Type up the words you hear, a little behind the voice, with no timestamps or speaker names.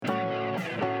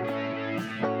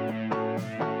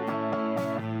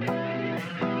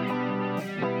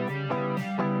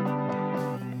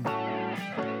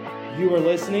You are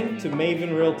listening to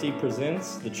Maven Realty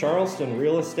presents the Charleston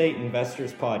Real Estate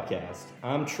Investors Podcast.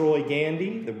 I'm Troy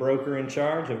Gandy, the broker in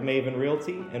charge of Maven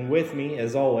Realty, and with me,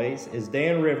 as always, is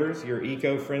Dan Rivers, your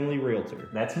eco-friendly realtor.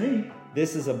 That's me.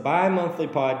 This is a bi-monthly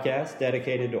podcast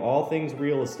dedicated to all things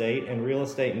real estate and real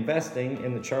estate investing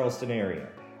in the Charleston area.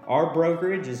 Our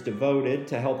brokerage is devoted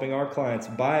to helping our clients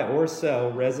buy or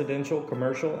sell residential,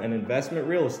 commercial, and investment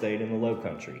real estate in the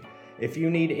Lowcountry. If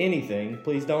you need anything,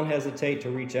 please don't hesitate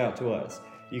to reach out to us.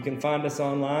 You can find us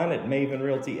online at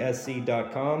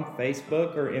mavenrealtysc.com,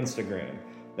 Facebook, or Instagram.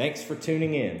 Thanks for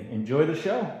tuning in. Enjoy the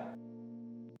show.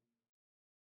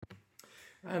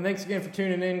 Thanks again for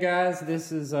tuning in, guys.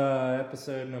 This is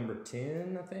episode number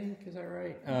 10, I think. Is that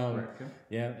right?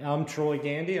 Yeah, I'm Troy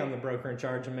Gandy. I'm the broker in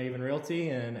charge of Maven Realty.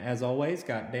 And as always,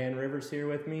 got Dan Rivers here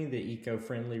with me, the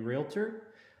eco-friendly realtor.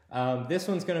 This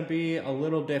one's going to be a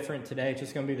little different today. It's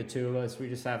just going to be the two of us. We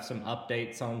just have some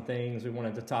updates on things we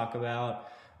wanted to talk about.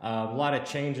 A lot of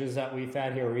changes that we've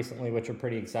had here recently, which are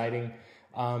pretty exciting.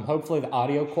 Hopefully the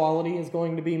audio quality is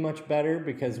going to be much better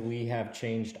because we have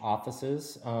changed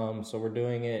offices. So we're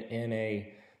doing it in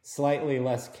a slightly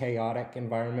less chaotic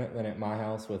environment than at my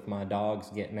house with my dogs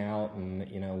getting out and,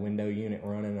 window unit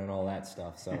running and all that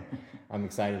stuff. So I'm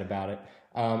excited about it.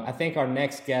 I think our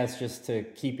next guest, just to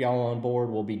keep y'all on board,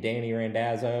 will be Danny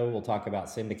Randazzo. We'll talk about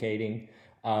syndicating.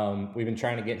 We've been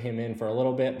trying to get him in for a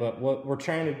little bit, but what we're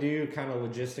trying to do kind of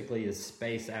logistically is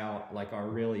space out like our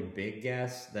really big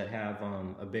guests that have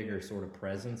a bigger sort of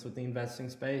presence with the investing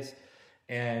space.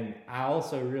 And I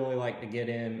also really like to get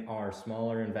in our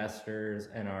smaller investors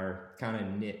and our kind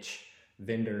of niche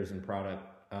vendors and product,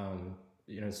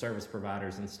 service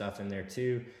providers and stuff in there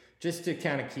too, just to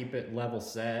kind of keep it level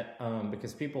set,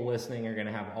 because people listening are going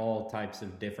to have all types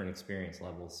of different experience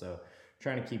levels. So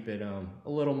trying to keep it a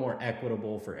little more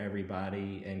equitable for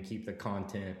everybody and keep the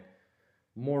content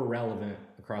more relevant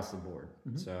across the board.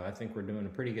 Mm-hmm. So I think we're doing a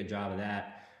pretty good job of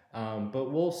that. But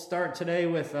we'll start today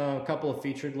with a couple of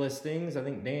featured listings. I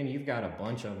think, Dan, you've got a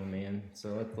bunch of them, man.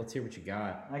 So let's hear what you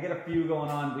got. I got a few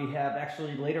going on. We have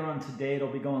actually later on today, it'll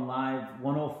be going live,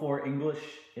 104 English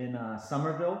in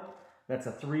Somerville. That's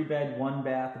a 3-bed,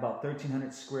 1-bath, about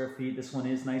 1,300 square feet. This one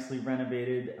is nicely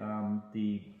renovated.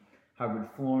 The hardwood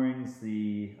floorings,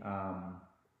 the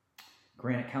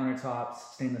granite countertops,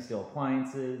 stainless steel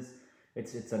appliances.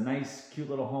 It's a nice, cute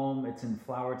little home. It's in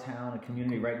Flower Town, a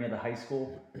community right near the high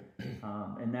school.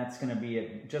 And that's going to be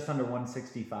at just under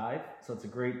 $165. So it's a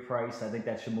great price. I think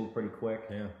that should move pretty quick.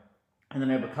 Yeah. And then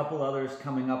I have a couple others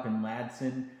coming up in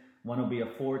Ladson. One will be a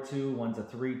 4.2, one's a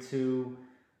 3.2.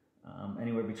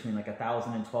 Anywhere between like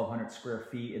 1,000 and 1,200 square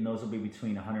feet, and those will be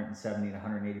between 170 and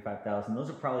 185,000. Those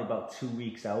are probably about 2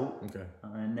 weeks out. Okay.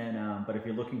 And then, but if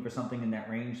you're looking for something in that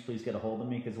range, please get a hold of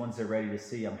me, because once they're ready to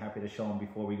see, I'm happy to show them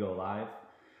before we go live.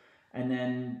 And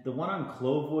then the one on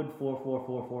Clovewood,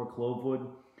 4444 Clovewood,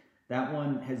 that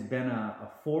one has been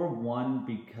a 4-1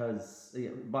 because,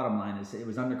 bottom line is, it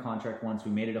was under contract once.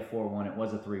 We made it a 4-1. It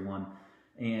was a 3-1.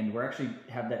 And we're actually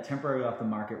have that temporarily off the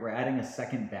market. We're adding a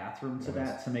second bathroom to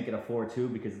that to make it a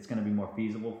 4-2 because it's going to be more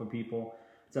feasible for people.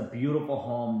 It's a beautiful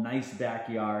home, nice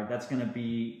backyard. That's going to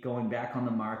be going back on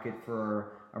the market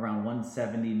for around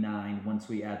 $179 once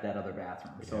we add that other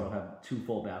bathroom. So it'll have 2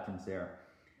 full bathrooms there.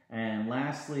 And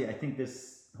lastly, I think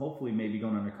this hopefully may be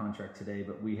going under contract today,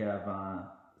 but we have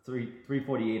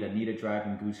 348 Anita Drive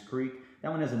in Goose Creek. That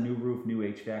one has a new roof, new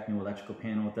HVAC, new electrical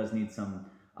panel. It does need some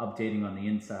updating on the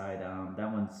inside.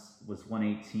 That one was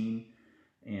 118,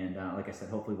 and like I said,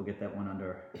 hopefully we'll get that one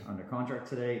under contract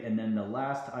today. And then the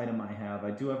last item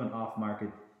I do have an off-market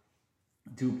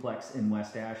duplex in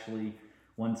West Ashley.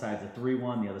 One side's a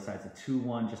 3-1, the other side's a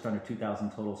 2-1, just under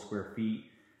 2,000 total square feet.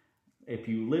 If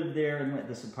you live there, and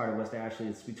this is part of West Ashley,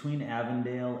 it's between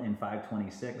Avondale and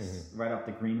 526, right off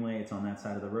the Greenway. It's on that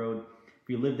side of the road. If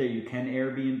you live there, you can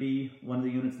Airbnb one of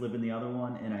the units, live in the other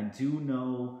one, and I do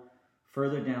know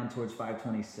further down towards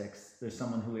 526, there's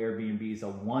someone who Airbnb's a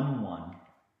 1-1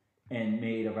 and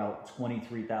made about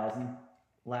 $23,000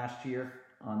 last year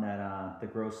on that the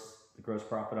gross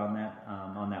profit on that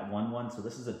 1-1. So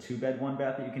this is a 2-bed,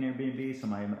 1-bath that you can Airbnb. So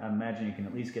I imagine you can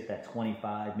at least get that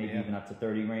 25, maybe even up to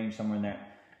 30 range, somewhere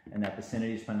in that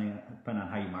vicinity, depending on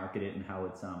how you market it and how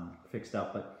it's fixed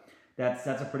up. But that's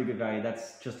a pretty good value.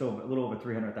 That's just a little over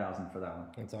 $300,000 for that one.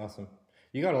 That's awesome.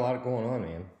 You got a lot going on,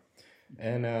 man.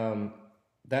 And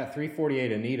that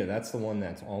 348 Anita, that's the one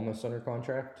that's almost under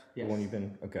contract? Yes. The one you've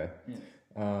been, okay.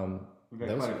 Yeah. We've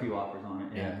got quite a few offers on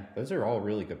it. Yeah, those are all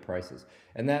really good prices.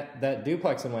 And that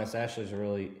duplex in West Ashley is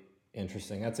really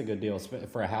interesting. That's a good deal.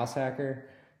 For a house hacker,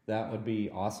 that would be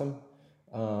awesome.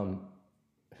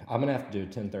 I'm going to have to do a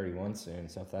 1031 soon,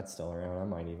 so if that's still around, I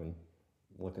might even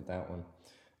look at that one.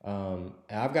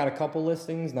 I've got a couple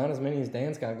listings, not as many as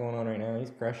Dan's got going on right now.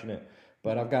 He's crushing it.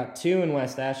 But I've got 2 in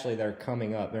West Ashley that are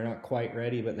coming up. They're not quite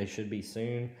ready, but they should be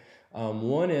soon.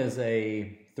 One is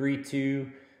a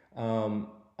 3-2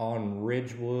 on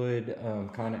Ridgewood,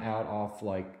 kind of out off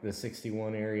like the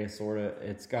 61 area, sort of.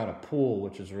 It's got a pool,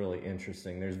 which is really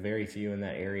interesting. There's very few in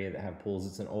that area that have pools.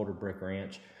 It's an older brick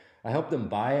ranch. I helped them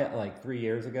buy it like 3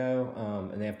 years ago,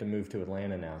 and they have to move to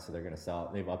Atlanta now, so they're going to sell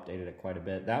it. They've updated it quite a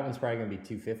bit. That one's probably going to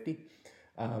be $250.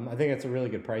 I think that's a really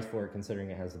good price for it, considering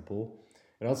it has the pool.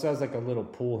 It also has like a little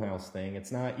pool house thing.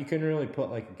 It's not, you couldn't really put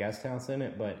like a guest house in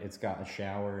it, but it's got a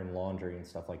shower and laundry and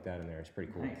stuff like that in there. It's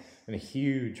pretty cool. Nice. And a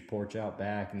huge porch out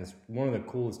back, and this one of the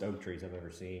coolest oak trees I've ever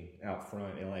seen out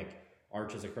front. It like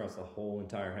arches across the whole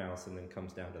entire house and then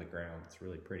comes down to the ground. It's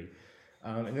really pretty.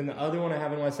 And then the other one I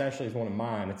have in West Ashley is one of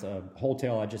mine. It's a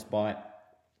hotel I just bought,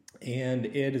 and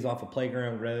it is off a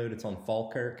Playground Road. It's on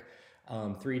Falkirk,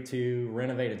 3-2,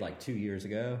 renovated like 2 years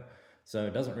ago. So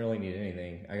it doesn't really need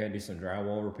anything. I got to do some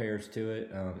drywall repairs to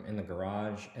it in the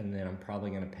garage, and then I'm probably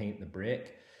going to paint the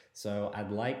brick. So I'd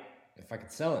like, if I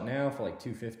could sell it now for like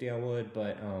 $250, I would.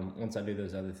 But once I do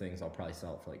those other things, I'll probably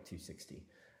sell it for like $260.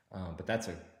 But that's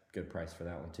a good price for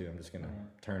that one too. I'm just going to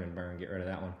turn and burn, get rid of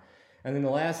that one. And then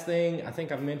the last thing, I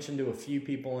think I've mentioned to a few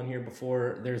people in here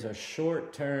before, there's a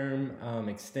short-term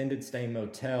extended stay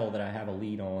motel that I have a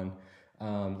lead on.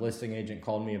 Listing agent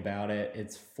called me about it.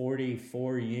 It's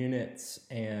 44 units,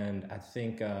 and I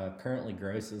think currently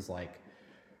gross is like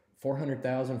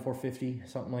 400,000, 450,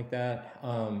 something like that.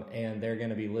 And they're going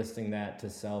to be listing that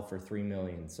to sell for $3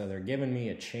 million. So they're giving me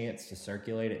a chance to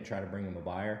circulate it and try to bring them a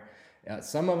buyer.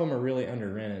 Some of them are really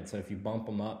under rented, so if you bump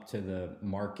them up to the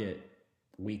market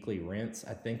weekly rents,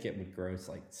 I think it would gross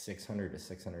like 600 to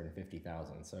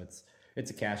 650,000. So it's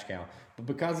a cash cow. But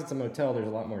because it's a motel, there's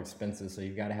a lot more expenses, so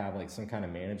you've got to have like some kind of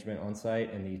management on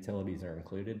site, and the utilities are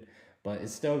included. But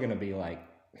it's still going to be like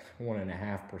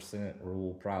 1.5%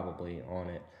 rule probably on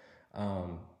it.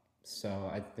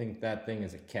 So I think that thing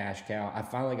is a cash cow. I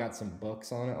finally got some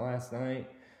books on it last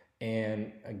night,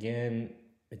 and again,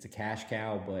 it's a cash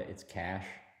cow, but it's cash.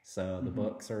 So the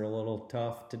books are a little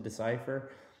tough to decipher.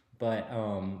 But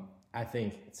I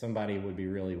think somebody would be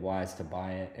really wise to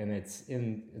buy it, and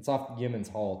it's off Gimmons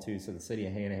Hall too. So the city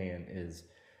of Hanahan is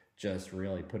just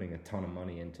really putting a ton of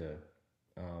money into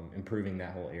improving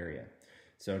that whole area.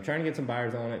 So trying to get some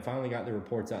buyers on it. Finally got the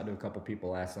reports out to a couple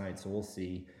people last night, so we'll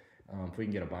see if we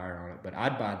can get a buyer on it. But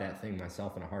I'd buy that thing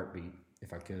myself in a heartbeat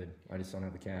if I could. I just don't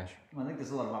have the cash. Well, I think there's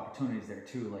a lot of opportunities there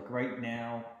too. Like right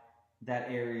now,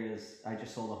 that area is, I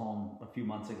just sold a home a few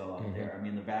months ago out there. I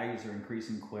mean, the values are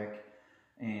increasing quick,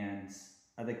 and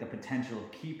I think the potential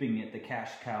of keeping it, the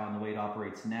cash cow, and the way it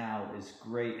operates now is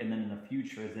great. And then in the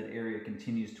future, as that area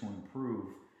continues to improve,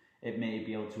 it may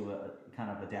be able to kind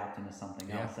of adapt into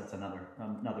something else. That's another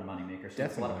moneymaker. So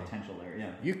there's a lot of potential there.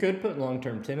 Yeah, you could put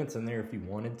long-term tenants in there if you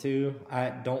wanted to. I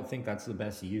don't think that's the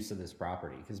best use of this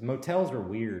property, because motels are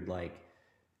weird. Like,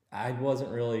 I wasn't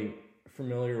really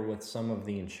familiar with some of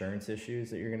the insurance issues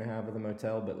that you're going to have with a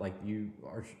motel, but like you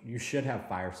should have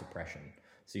fire suppression.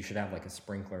 So you should have like a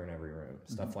sprinkler in every room,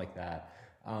 stuff like that.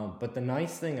 But the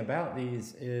nice thing about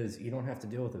these is you don't have to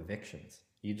deal with evictions.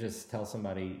 You just tell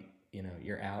somebody,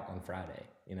 you're out on Friday.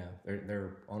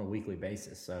 They're on a weekly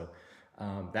basis. So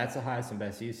that's the highest and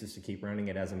best use, is to keep running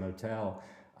it as a motel.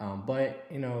 But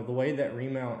the way that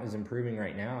remount is improving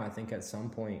right now, I think at some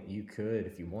point you could,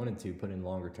 if you wanted to, put in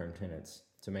longer term tenants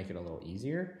to make it a little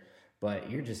easier.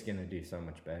 But you're just going to do so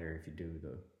much better if you do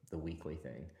the weekly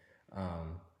thing.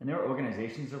 And there are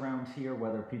organizations around here,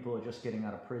 whether people are just getting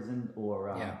out of prison or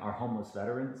are homeless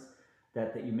veterans,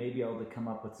 that you may be able to come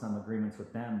up with some agreements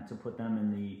with them to put them in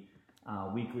the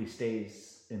weekly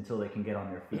stays until they can get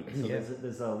on their feet. So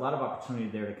there's a lot of opportunity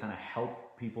there to kind of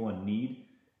help people in need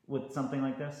with something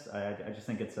like this. I just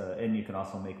think and you can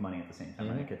also make money at the same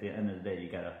time. I think at the end of the day,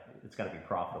 it's got to be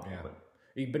profitable.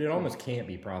 Yeah. But it almost can't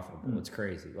be profitable. It's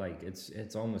crazy. Like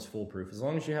it's almost foolproof. As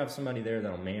long as you have somebody there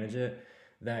that'll manage it,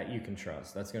 that you can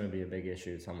trust. That's going to be a big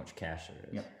issue, is how much cash there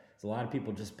is. Yep. So a lot of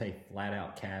people just pay flat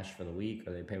out cash for the week,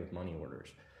 or they pay with money orders.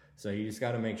 So you just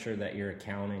got to make sure that you're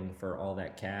accounting for all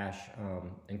that cash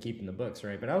and keeping the books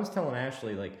right. But I was telling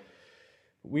Ashley, like,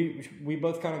 we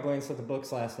both kind of glanced at the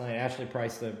books last night. Ashley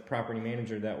Price, the property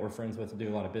manager that we're friends with and do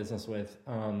a lot of business with,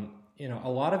 a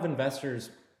lot of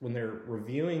investors, when they're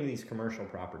reviewing these commercial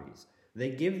properties, they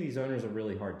give these owners a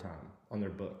really hard time on their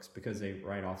books because they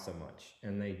write off so much,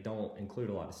 and they don't include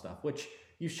a lot of stuff, which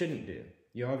you shouldn't do.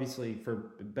 You obviously,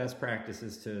 for best practice,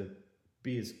 is to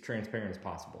be as transparent as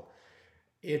possible.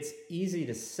 It's easy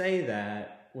to say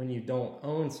that when you don't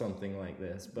own something like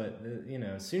this. But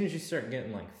as soon as you start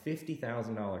getting like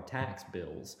 $50,000 tax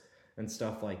bills and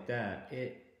stuff like that,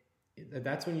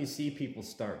 that's when you see people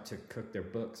start to cook their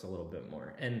books a little bit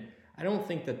more. And I don't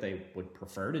think that they would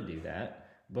prefer to do that,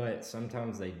 but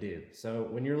sometimes they do. So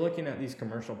when you're looking at these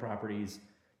commercial properties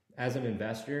as an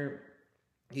investor,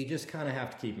 you just kind of have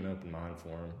to keep an open mind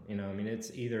for them.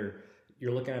 It's either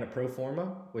you're looking at a pro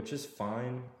forma, which is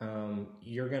fine.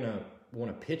 You're going to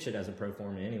want to pitch it as a pro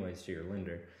forma anyways to your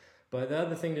lender. But the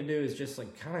other thing to do is just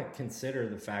like kind of consider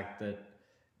the fact that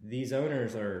these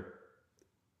owners are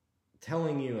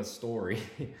telling you a story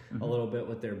a little bit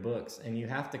with their books, and you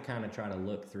have to kind of try to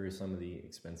look through some of the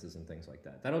expenses and things like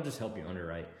that. That'll just help you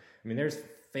underwrite. There's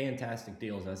fantastic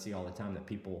deals I see all the time that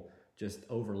people just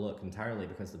overlook entirely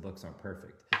because the books aren't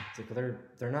perfect. It's like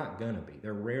they're not gonna be.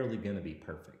 They're rarely gonna be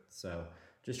perfect. So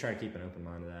just try to keep an open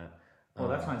mind to that. Well,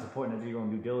 that's why it's important to do your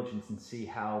own due diligence and see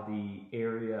how the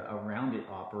area around it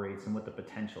operates and what the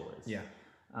potential is. Yeah.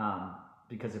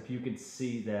 Because if you could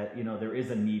see that, there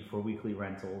is a need for weekly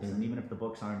rentals, and even if the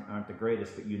books aren't the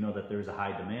greatest, but that there's a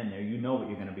high demand there, what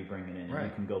you're going to be bringing in, and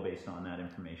you can go based on that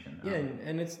information. Yeah,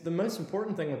 and it's the most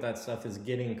important thing with that stuff is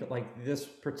getting, like this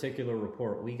particular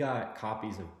report, we got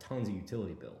copies of tons of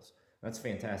utility bills. That's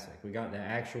fantastic. We got the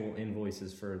actual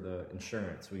invoices for the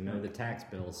insurance. We know the tax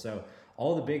bills. So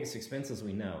all the biggest expenses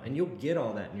we know, and you'll get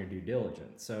all that in your due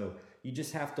diligence. So you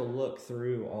just have to look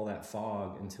through all that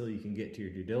fog until you can get to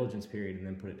your due diligence period and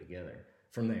then put it together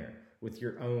from there with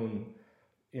your own,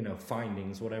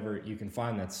 findings, whatever you can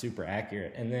find that's super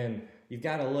accurate. And then you've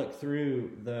got to look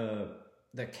through the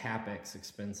CapEx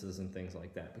expenses and things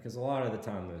like that, because a lot of the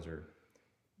time those are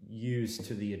used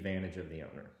to the advantage of the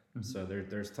owner. Mm-hmm. So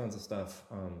there's tons of stuff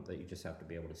that you just have to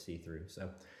be able to see through.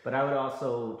 But I would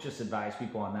also just advise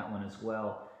people on that one as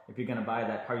well. If you're going to buy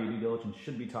that, part of your due diligence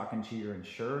should be talking to your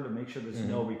insurer to make sure there's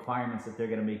no requirements that they're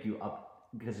going to make you up.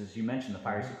 Because as you mentioned, the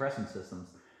fire suppressing systems,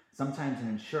 sometimes an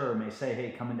insurer may say,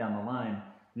 hey, coming down the line,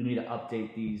 you need to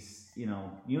update these,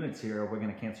 units here, or we're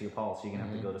going to cancel your policy. You're going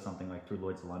to have to go to something like through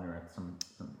Lloyd's of London or some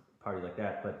party like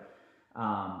that. But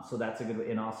so that's a good way.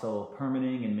 And also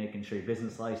permitting and making sure your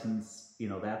business license,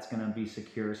 that's going to be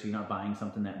secure. So you're not buying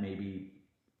something that maybe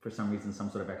for some reason, some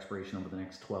sort of expiration over the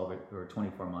next 12 or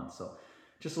 24 months. So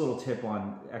just a little tip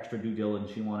on extra due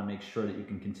diligence. You want to make sure that you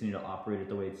can continue to operate it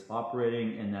the way it's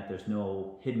operating, and that there's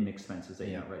no hidden expenses that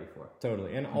you're not ready for.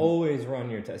 Totally. And always run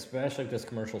your, especially this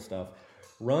commercial stuff,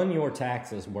 run your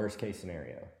taxes worst case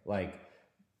scenario. Like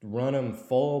run them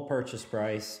full purchase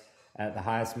price at the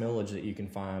highest millage that you can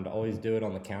find. Always do it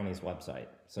on the county's website.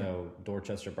 So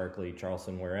Dorchester, Berkeley,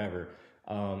 Charleston, wherever.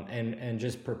 And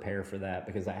just prepare for that,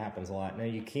 because that happens a lot. Now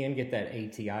you can get that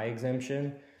ATI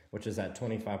exemption, which is that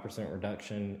 25%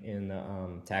 reduction in the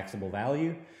taxable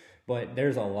value. But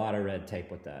there's a lot of red tape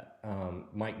with that.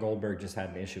 Mike Goldberg just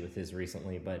had an issue with his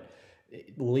recently, but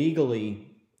legally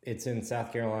it's in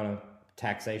South Carolina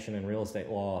taxation and real estate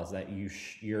laws that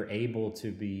you're able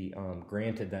to be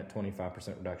granted that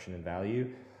 25% reduction in value,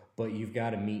 but you've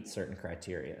got to meet certain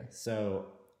criteria. So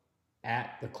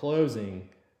at the closing,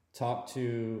 talk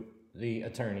to the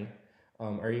attorney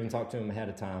or even talk to him ahead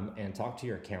of time, and talk to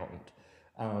your accountant.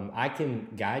 I can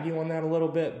guide you on that a little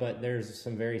bit, but there's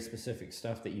some very specific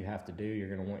stuff that you have to do. You're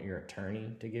going to want your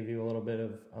attorney to give you a little bit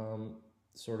of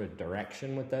sort of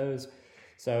direction with those.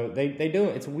 So they do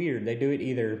it. It's weird. They do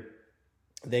it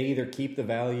they either keep the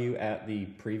value at the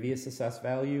previous assessed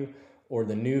value or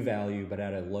the new value, but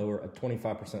at a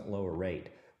 25% lower rate,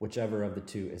 whichever of the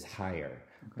two is higher,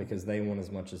 because they want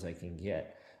as much as they can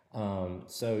get.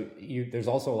 So there's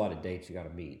also a lot of dates you got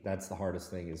to meet. That's the hardest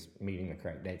thing, is meeting the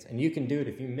correct dates. And you can do it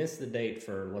if you miss the date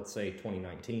for, let's say,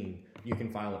 2019, you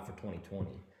can file it for 2020.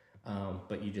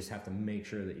 But you just have to make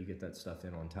sure that you get that stuff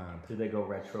in on time. Do they go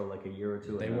retro like a year or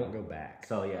two? They won't go back.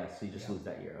 So so you just lose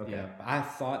that year. Okay. Yeah, I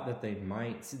thought that they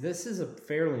might. This is a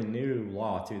fairly new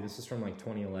law too. This is from like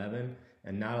 2011,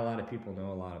 and not a lot of people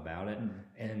know a lot about it. Mm-hmm.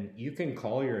 And you can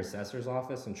call your assessor's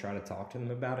office and try to talk to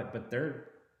them about it, but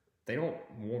they don't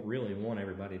really want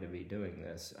everybody to be doing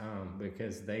this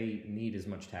because they need as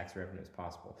much tax revenue as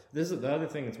possible. This is the other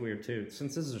thing that's weird too.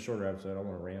 Since this is a shorter episode, I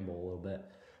want to ramble a little bit.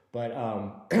 But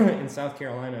in South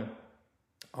Carolina,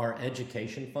 our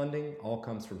education funding all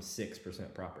comes from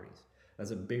 6% properties.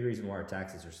 That's a big reason why our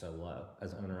taxes are so low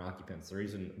as owner-occupants.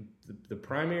 The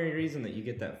primary reason that you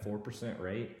get that 4%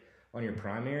 rate on your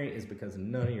primary is because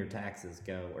none of your taxes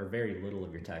go, or very little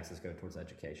of your taxes go towards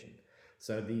education.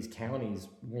 So these counties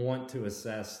want to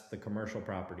assess the commercial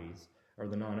properties or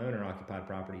the non-owner occupied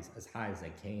properties as high as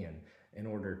they can in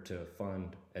order to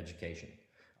fund education.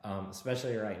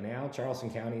 Especially right now, Charleston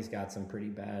County's got some pretty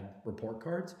bad report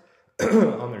cards.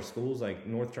 on their schools. Like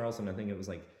North Charleston, I think it was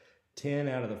like 10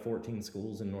 out of the 14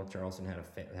 schools in North Charleston had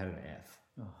an F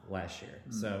last year.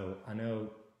 So I know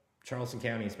Charleston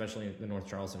County, especially the North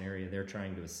Charleston area, they're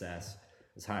trying to assess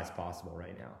as high as possible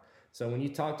right now. So when you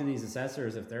talk to these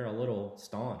assessors, if they're a little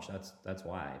staunch, that's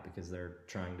why, because they're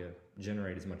trying to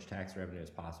generate as much tax revenue as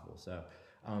possible. So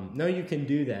no, you can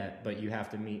do that, but you have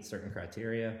to meet certain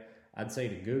criteria. I'd say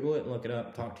to Google it and look it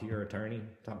up, talk to your attorney,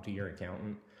 talk to your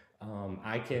accountant.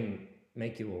 I can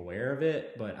make you aware of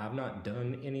it, but I've not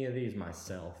done any of these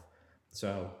myself.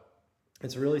 So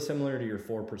it's really similar to your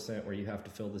 4% where you have to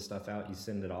fill this stuff out, you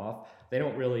send it off. They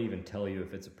don't really even tell you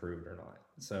if it's approved or not.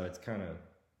 So it's kind of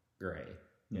gray.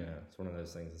 You know, it's one of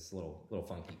those things. It's a little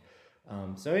funky.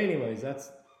 So anyways,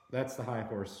 that's the high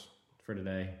horse for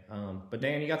today. But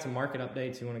Dan, you got some market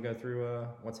updates. You want to go through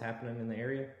what's happening in the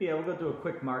area? Yeah, we'll go through a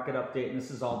quick market update, and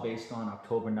this is all based on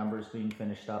October numbers being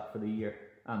finished up for the year,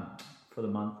 for the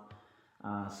month.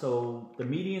 So the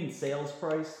median sales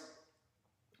price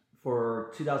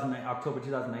for October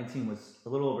 2019 was a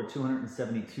little over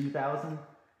 $272,000.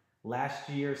 Last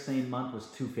year, same month, was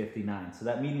 $259,000. So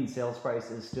that median sales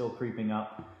price is still creeping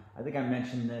up. I think I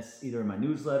mentioned this either in my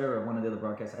newsletter or one of the other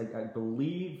broadcasts. I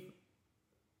believe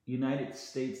United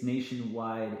States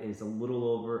nationwide is a little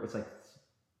over, it's like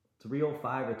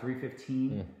 305 or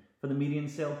 315 for the median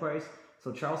sale price.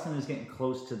 So Charleston is getting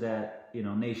close to that,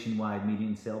 nationwide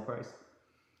median sale price.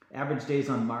 Average days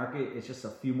on market, it's just a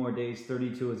few more days,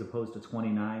 32 as opposed to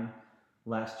 29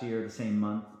 last year, the same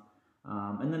month.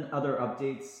 And then other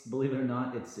updates, believe it or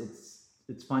not,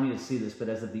 it's funny to see this, but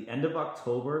as of the end of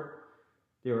October,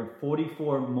 there were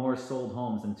 44 more sold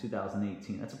homes in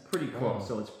 2018. That's a pretty close.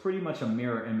 So it's pretty much a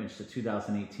mirror image to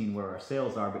 2018 where our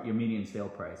sales are, but your median sale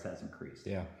price has increased.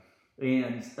 Yeah.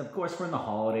 And of course, we're in the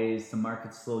holidays. The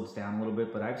market slows down a little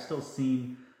bit, but I've still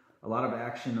seen a lot of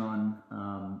action on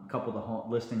a couple of the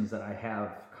listings that I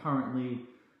have currently.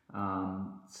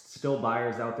 Still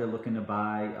buyers out there looking to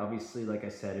buy. Obviously, like I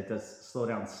said, it does slow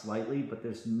down slightly, but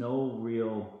there's no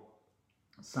real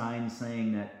sign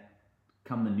saying that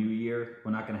come the new year,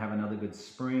 we're not going to have another good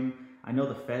spring. I know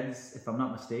the Feds, if I'm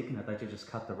not mistaken, I thought they just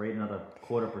cut the rate another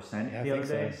 0.25% the other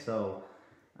day. So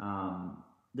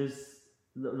there's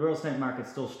the real estate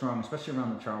market's still strong, especially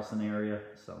around the Charleston area.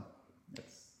 So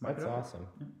that's awesome.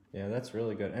 Yeah, that's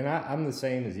really good. And I'm the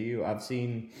same as you. I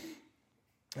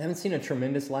haven't seen a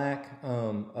tremendous lack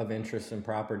of interest in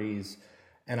properties,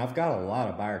 and I've got a lot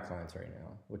of buyer clients right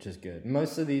now, which is good.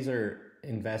 Most of these are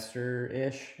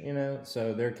investor-ish,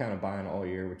 so they're kind of buying all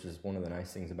year, which is one of the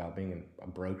nice things about being a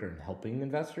broker and helping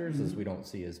investors is we don't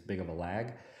see as big of a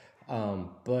lag.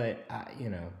 But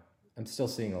I'm still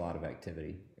seeing a lot of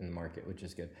activity in the market, which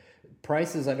is good.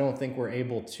 Prices, I don't think we're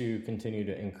able to continue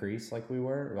to increase like we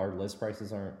were. Our list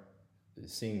prices aren't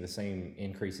seeing the same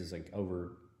increases like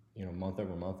over month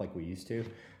over month like we used to,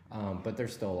 but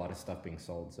there's still a lot of stuff being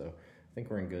sold, so I think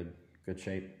we're in good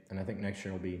shape, and I think next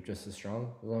year will be just as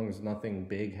strong as long as nothing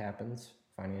big happens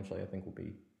financially. I think we'll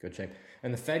be good shape,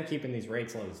 and the Fed keeping these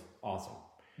rates low is awesome.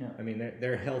 Yeah. I mean,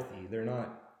 they're healthy. They're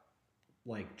not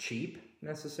like cheap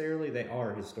necessarily. They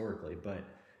are historically, but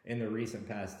in the recent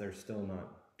past, they're still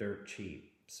not dirt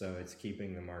cheap. So it's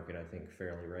keeping the market, I think,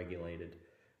 fairly regulated.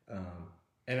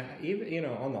 And even,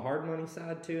 on the hard money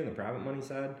side too, and the private money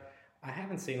side, I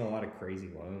haven't seen a lot of crazy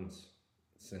loans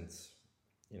since,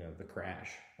 the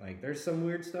crash. Like there's some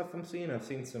weird stuff I'm seeing. I've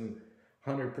seen some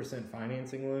 100%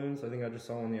 financing loans. I think I just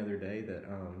saw one the other day that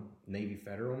Navy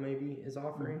Federal maybe is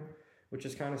offering, which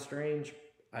is kind of strange.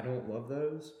 I don't love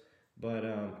those,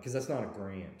 but because that's not a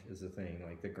grant is the thing.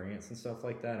 Like the grants and stuff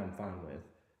like that, I'm fine with.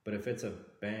 But if it's a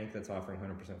bank that's offering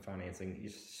 100% financing,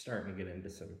 you're starting to get into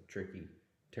some tricky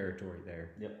territory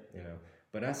there. Yep.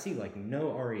 But I see like no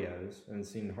REOs and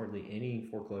seen hardly any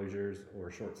foreclosures or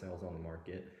short sales on the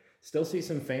market. Still see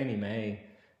some Fannie Mae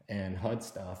and HUD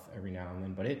stuff every now and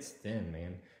then, but it's thin,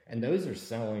 man. And those are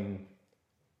selling,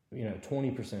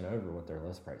 20% over what their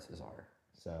list prices are.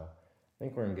 So I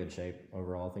think we're in good shape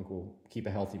overall. I think we'll keep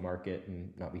a healthy market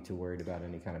and not be too worried about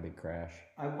any kind of big crash.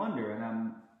 I wonder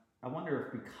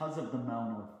if because of the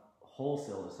amount of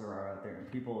wholesalers there are out there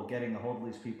and people getting a hold of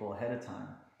these people ahead of time,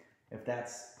 if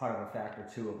that's part of a factor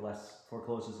too of less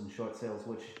foreclosures and short sales,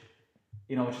 which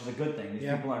is a good thing. These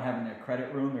people aren't having their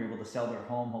credit ruined. They're able to sell their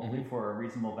home hopefully for a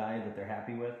reasonable value that they're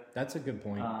happy with. That's a good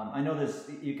point. I know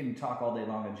you can talk all day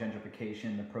long on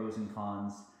gentrification, the pros and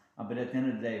cons, but at the end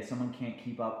of the day, if someone can't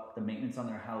keep up the maintenance on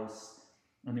their house,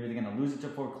 and they're either going to lose it to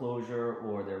foreclosure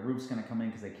or their roof's going to come in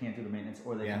because they can't do the maintenance,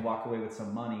 or they can walk away with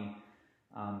some money.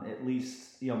 At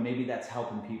least, maybe that's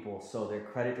helping people so their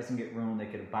credit doesn't get ruined. They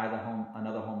could buy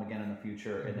another home again in the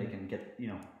future, and they can get,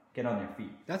 get on their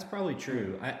feet. That's probably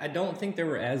true. I don't think there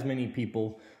were as many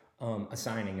people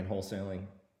assigning and wholesaling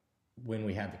when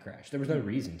we had the crash. There was no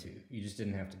reason to. You just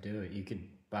didn't have to do it. You could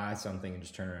buy something and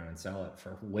just turn around and sell it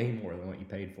for way more than what you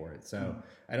paid for it. So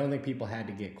I don't think people had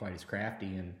to get quite as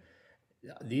crafty. And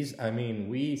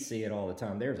we see it all the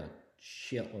time. There's a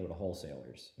shitload of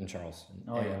wholesalers in Charleston.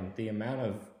 The amount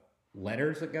of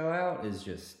letters that go out is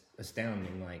just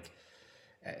astounding. Like,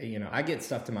 I get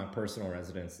stuff to my personal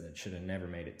residence that should have never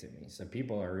made it to me. So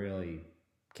people are really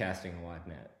casting a wide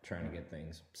net trying to get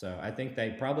things. So I think they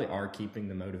probably are keeping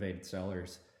the motivated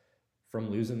sellers from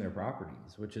losing their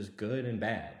properties, which is good and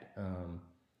bad.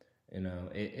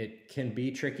 It can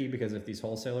be tricky because if these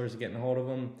wholesalers are getting a hold of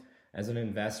them, as an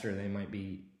investor, they might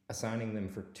be assigning them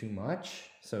for too much.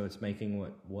 So it's making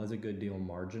what was a good deal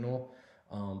marginal.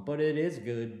 But it is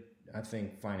good, I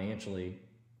think, financially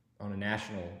on a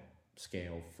national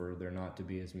scale for there not to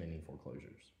be as many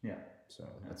foreclosures. Yeah. So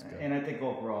that's good. And I think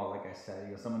overall, like I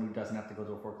said, someone who doesn't have to go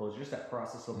to a foreclosure, just that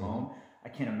process alone, I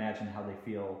can't imagine how they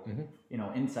feel,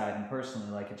 inside and personally,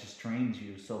 like it just drains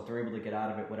you. So if they're able to get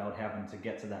out of it without having to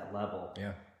get to that level,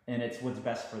 and it's what's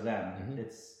best for them,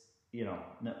 it's,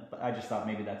 I just thought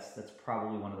maybe that's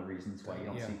probably one of the reasons why you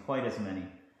don't see quite as many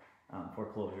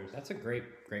foreclosures. That's a great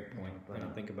point. I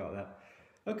didn't think about that.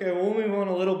 Okay, well, we'll move on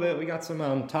a little bit. We got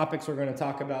some topics we're going to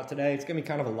talk about today. It's going to be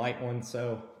kind of a light one,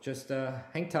 so just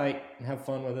hang tight and have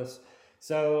fun with us.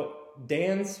 So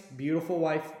Dan's beautiful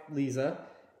wife, Lisa,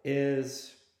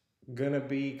 is going to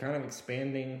be kind of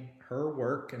expanding her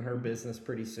work and her business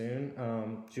pretty soon.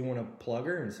 Do you want to plug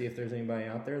her and see if there's anybody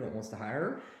out there that wants to hire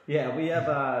her? Yeah, we have,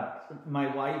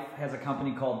 my wife has a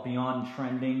company called Beyond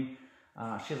Trending.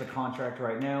 She has a contract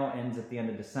right now, ends at the end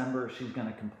of December. She's going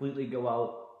to completely go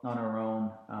out on her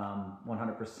own,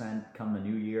 100% come the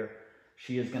new year.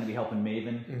 She is going to be helping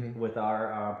Maven with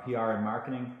our PR and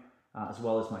marketing, as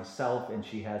well as myself, and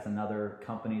she has another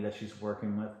company that she's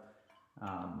working with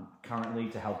currently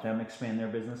to help them expand their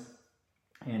business.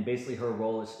 And basically her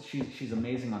role is, she's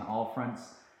amazing on all fronts.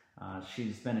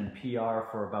 She's been in PR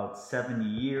for about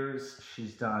 7 years.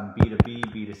 She's done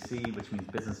B2B, B2C, which means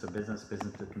business to business,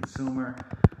 business to consumer.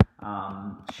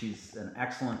 She's an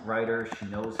excellent writer. She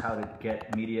knows how to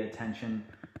get media attention,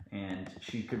 and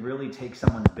she could really take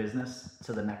someone's business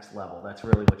to the next level. That's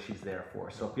really what she's there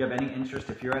for. So if you have any interest,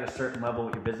 if you're at a certain level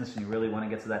with your business and you really want to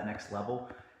get to that next level,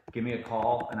 give me a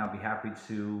call and I'll be happy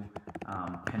to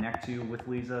connect you with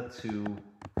Lisa to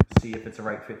see if it's a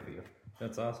right fit for you.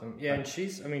 That's awesome. Yeah, and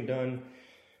she's, done.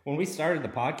 When we started the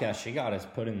podcast, she got us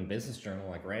put in the Business Journal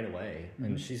like right away,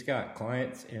 and she's got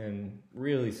clients in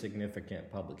really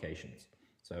significant publications.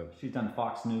 So she's done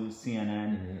Fox News,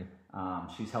 CNN.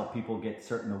 She's helped people get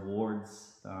certain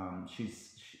awards.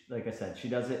 Like I said, she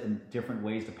does it in different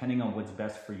ways depending on what's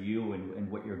best for you and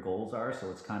what your goals are.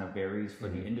 So it's kind of varies for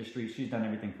the industry. She's done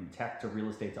everything from tech to real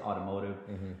estate to automotive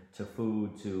to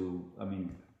food to,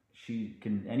 she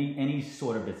can, any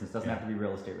sort of business, doesn't have to be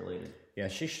real estate related. Yeah,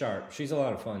 she's sharp. She's a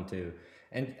lot of fun too.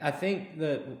 And I think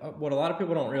that what a lot of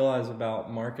people don't realize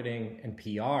about marketing and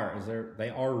PR is they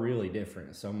are really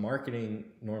different. So marketing,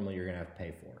 normally you're going to have to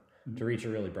pay for to reach a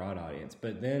really broad audience.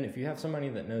 But then if you have somebody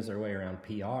that knows their way around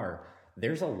PR,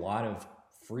 there's a lot of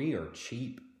free or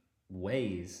cheap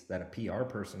ways that a PR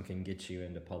person can get you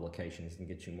into publications and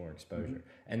get you more exposure.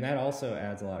 And that also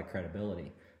adds a lot of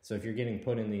credibility. So if you're getting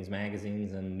put in these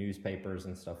magazines and newspapers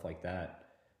and stuff like that,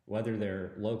 whether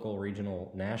they're local,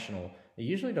 regional, national, it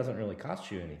usually doesn't really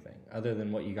cost you anything other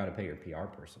than what you got to pay your PR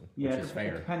person, which is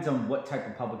fair. It depends on what type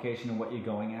of publication and what you're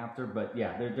going after. But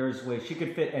yeah, there's ways she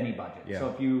could fit any budget. Yeah. So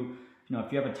if you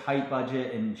have a tight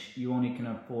budget and you only can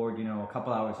afford, a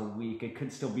couple hours a week, it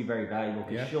could still be very valuable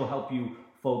because she'll help you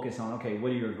focus on, okay,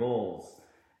 what are your goals?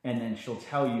 And then she'll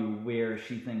tell you where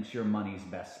she thinks your money's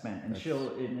best spent. And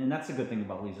and that's the good thing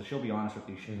about Lisa. She'll be honest with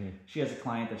you. She has a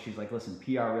client that she's like, listen,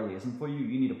 PR really isn't for you.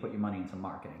 You need to put your money into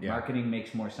marketing. Yeah. Marketing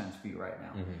makes more sense for you right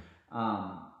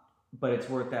now. But it's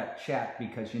worth that chat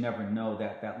because you never know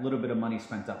that little bit of money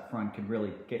spent up front could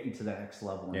really get you to that next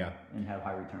level and have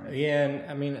high returns. Yeah,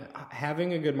 and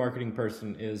having a good marketing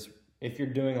person is, if you're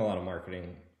doing a lot of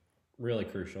marketing, really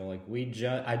crucial. Like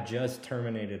I just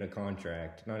terminated a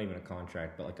contract, not even a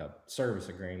contract, but like a service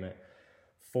agreement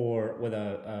with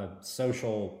a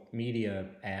social media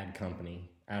ad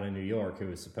company out of New York who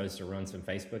was supposed to run some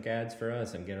Facebook ads for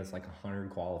us and get us like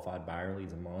 100 qualified buyer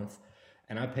leads a month.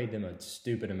 And I paid them a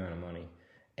stupid amount of money.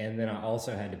 And then I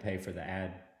also had to pay for the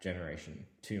ad generation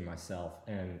to myself.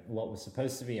 And what was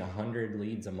supposed to be 100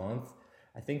 leads a month,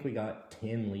 I think we got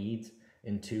 10 leads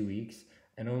in 2 weeks.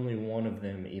 And only one of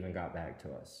them even got back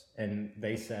to us. And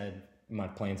they said, my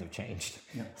plans have changed.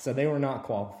 Yeah. So they were not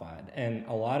qualified. And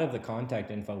a lot of the contact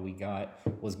info we got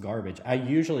was garbage. I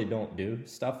usually don't do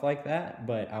stuff like that,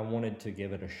 but I wanted to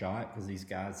give it a shot because these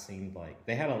guys seemed like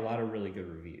they had a lot of really good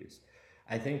reviews.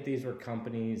 I think these were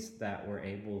companies that were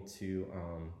able to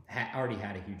already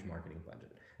had a huge marketing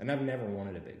budget. And I've never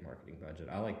wanted a big marketing budget.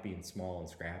 I like being small and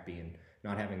scrappy and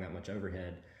not having that much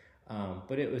overhead.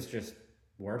 But it was just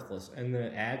worthless. And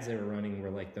the ads they were running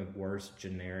were like the worst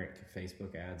generic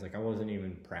Facebook ads. Like I wasn't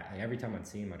even every time I'd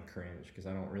see them I'd cringe because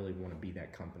I don't really want to be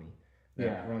that company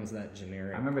that runs that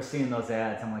generic. I remember seeing those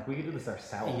ads. I'm like, we could do this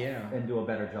ourselves and do a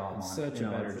better job on it. Such a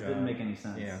better job. It didn't make any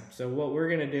sense. Yeah. So what we're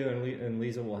going to do, and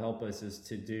Lisa will help us, is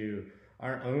to do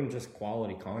our own just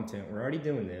quality content. We're already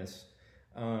doing this.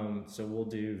 So we'll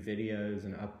do videos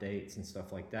and updates and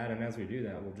stuff like that. And as we do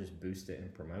that, we'll just boost it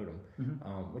and promote them,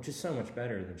 which is so much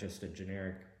better than just a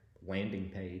generic landing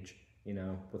page,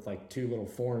 with like 2 little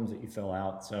forms that you fill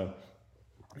out. So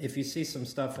if you see some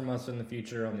stuff from us in the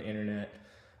future on the internet,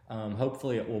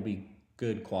 hopefully it will be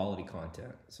good quality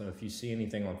content. So if you see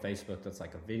anything on Facebook that's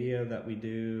like a video that we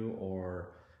do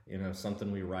or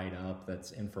something we write up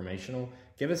that's informational,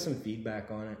 give us some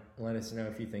feedback on it. Let us know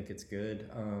if you think it's good.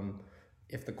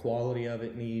 If the quality of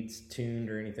it needs tuned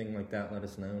or anything like that, let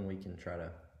us know and we can try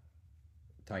to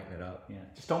tighten it up. Yeah,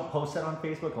 just don't post that on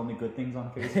Facebook. Only good things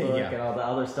on Facebook and all the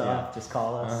other stuff. Just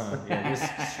call us.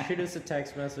 Just shoot us a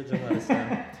text message and let us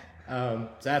know.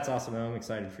 So that's awesome. I'm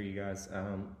excited for you guys.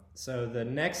 So the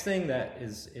next thing that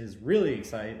is really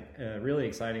exciting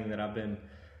that I've been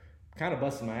kind of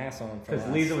busting my ass on because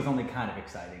Lisa was only kind of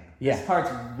exciting. Yeah, this part's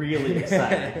really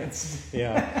exciting.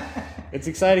 It's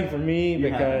exciting for me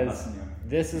because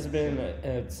this has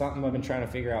been something I've been trying to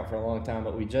figure out for a long time.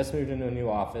 But we just moved into a new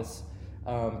office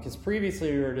because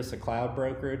previously we were just a cloud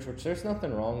brokerage, which there's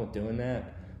nothing wrong with doing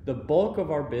that. The bulk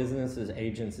of our business as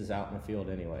agents is out in the field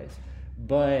anyways.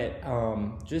 But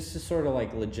just to sort of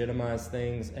like legitimize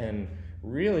things and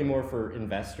really more for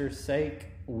investors' sake,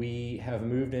 we have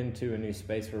moved into a new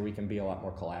space where we can be a lot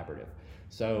more collaborative.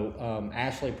 So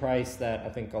Ashley Price, that I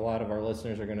think a lot of our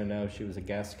listeners are going to know, she was a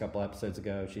guest a couple episodes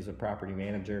ago. She's a property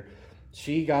manager.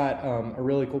 She got a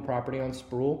really cool property on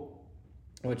Sproul,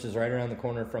 which is right around the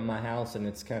corner from my house, and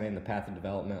it's kind of in the path of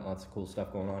development. Lots of cool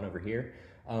stuff going on over here.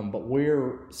 But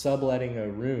we're subletting a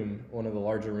room, one of the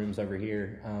larger rooms over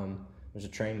here. There's a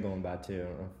train going by too. I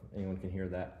don't know if anyone can hear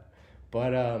that.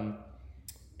 But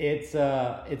it's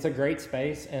a great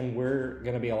space, and we're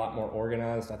going to be a lot more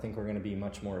organized. I think we're going to be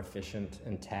much more efficient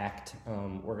and tact.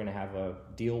 We're going to have a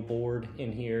deal board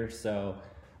in here, so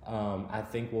I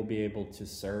think we'll be able to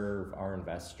serve our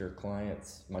investor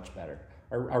clients much better.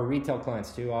 Our retail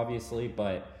clients too, obviously,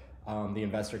 but the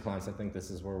investor clients, I think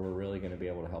this is where we're really going to be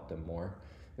able to help them more.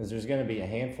 Because there's going to be a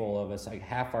handful of us, like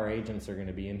half our agents are going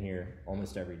to be in here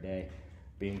almost every day,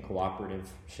 being cooperative,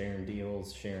 sharing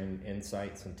deals, sharing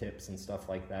insights and tips and stuff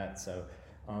like that. So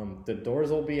the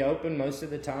doors will be open most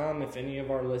of the time. If any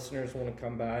of our listeners want to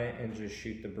come by and just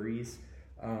shoot the breeze,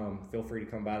 feel free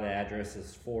to come by. The address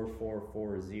is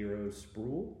 4440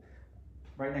 Sproul.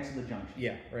 Right next to the junction.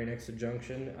 Yeah, right next to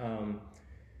Junction.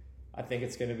 I think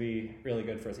it's going to be really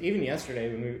good for us. Even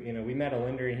yesterday, when we met a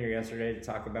lender in here yesterday to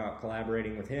talk about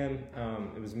collaborating with him.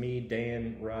 It was me,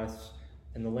 Dan, Russ,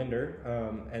 and the lender,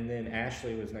 and then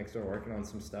Ashley was next door working on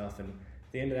some stuff. And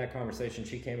at the end of that conversation,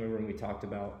 she came over and we talked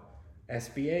about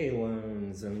SBA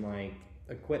loans and like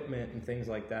equipment and things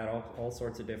like that, all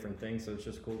sorts of different things. So it's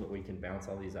just cool that we can bounce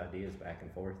all these ideas back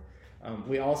and forth.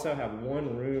 We also have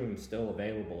one room still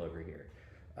available over here.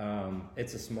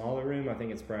 It's a smaller room. I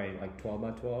think it's probably like 12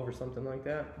 by 12 or something like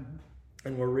that. Mm-hmm.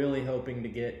 And we're really hoping to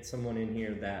get someone in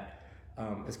here that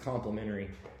is complimentary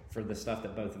for the stuff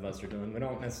that both of us are doing. We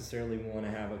don't necessarily want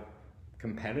to have a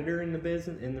competitor in the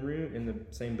business, in the room, in the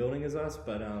same building as us,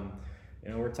 but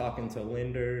we're talking to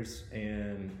lenders,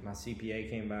 and my CPA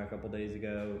came by a couple days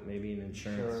ago, maybe an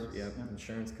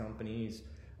insurance companies,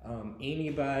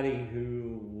 anybody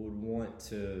who would want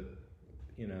to,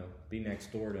 be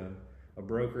next door to a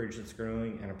brokerage that's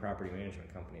growing and a property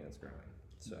management company that's growing.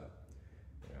 So,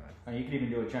 you could even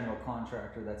do a general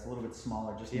contractor that's a little bit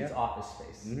smaller, just needs office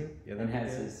space, and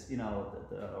has his,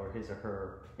 or his or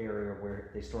her area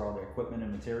where they store all their equipment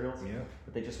and materials. Yeah.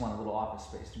 But they just want a little office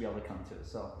space to be able to come to.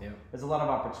 So there's a lot of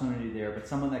opportunity there. But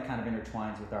someone that kind of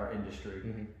intertwines with our industry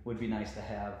would be nice to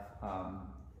have.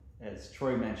 As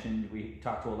Troy mentioned, we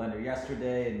talked to a lender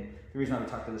yesterday, and the reason why we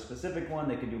talked to the specific one,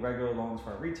 they can do regular loans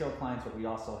for our retail clients, but we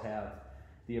also have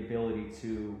the ability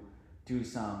to do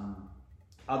some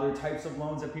other types of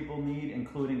loans that people need,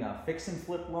 including a fix and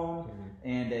flip loan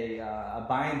and a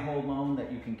buy and hold loan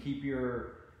that you can keep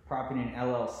your property in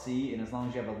LLC, and as long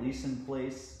as you have a lease in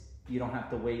place, you don't have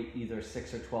to wait either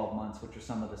 6 or 12 months, which are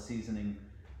some of the seasoning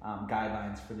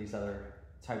guidelines for these other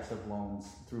types of loans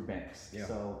through banks. Yeah.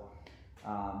 So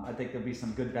I think there'll be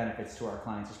some good benefits to our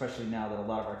clients, especially now that a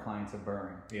lot of our clients are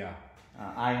burring. Yeah.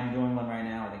 I am doing one right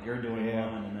now. I think you're doing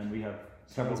one, and then we have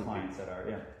several clients that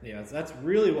are, Yeah, so that's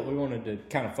really what we wanted to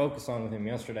kind of focus on with him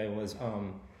yesterday was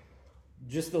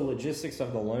just the logistics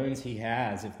of the loans he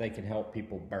has if they can help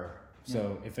people burr.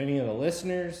 So if any of the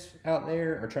listeners out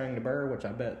there are trying to burr, which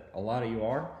I bet a lot of you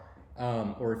are,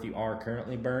 or if you are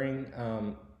currently burring,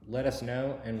 let us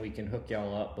know and we can hook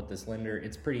y'all up with this lender.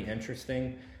 It's pretty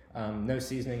interesting. No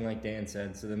seasoning like Dan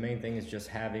said. So the main thing is just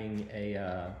having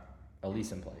a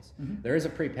lease in place. Mm-hmm. There is a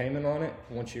prepayment on it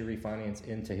once you refinance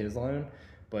into his loan,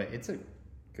 but it's a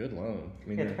good loan. I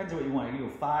mean, it depends on what you want. You do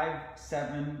 5,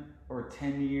 7, or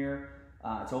 10 year.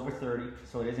 It's over 30,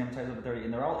 so it is amortized over 30,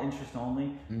 and they're all interest only,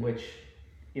 which,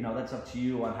 that's up to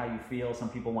you on how you feel. Some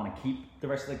people want to keep the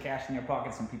rest of the cash in their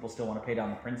pocket. Some people still want to pay down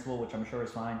the principal, which I'm sure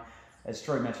is fine. As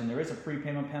Troy mentioned, there is a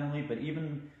prepayment penalty, but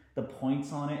even the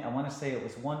points on it, I want to say it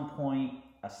was 1 point,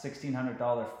 a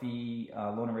 $1,600 fee,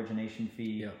 loan origination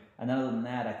fee. Yep. And then other than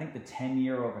that, I think the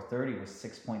 10-year over 30 was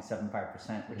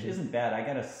 6.75%, which isn't bad. I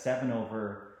got a 7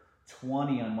 over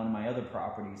 20 on one of my other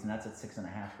properties, and that's at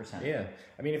 6.5%. Yeah.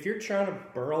 I mean, if you're trying to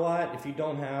burr a lot, if you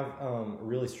don't have a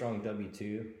really strong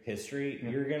W-2 history,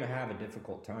 you're going to have a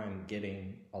difficult time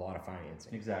getting a lot of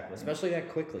financing. Exactly. Especially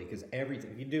that quickly, because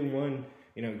everything, if you do one,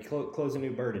 you close a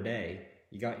new burr today,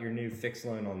 you got your new fixed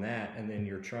loan on that, and then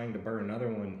you're trying to burr another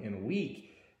one in a week,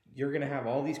 you're going to have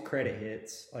all these credit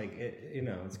hits. Like,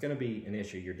 it's going to be an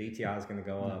issue. Your DTI is going to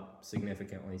go up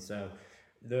significantly. So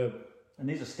and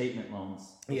these are statement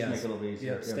loans, which make it a little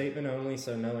easier. Yeah, statement only,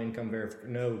 so no income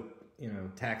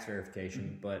tax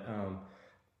verification. But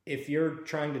if you're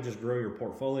trying to just grow your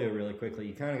portfolio really quickly,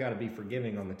 you kind of got to be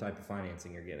forgiving on the type of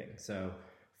financing you're getting. So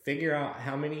figure out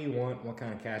how many you want, what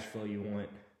kind of cash flow you want,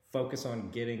 focus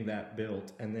on getting that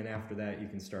built, and then after that you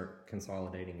can start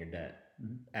consolidating your debt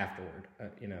afterward.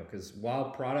 Because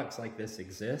while products like this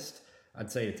exist, I'd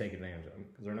say to take advantage of them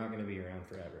because they're not going to be around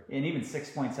forever. And even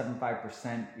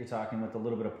 6.75%, you're talking with a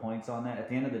little bit of points on that. At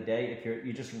the end of the day, if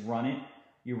you just run it,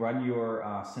 you run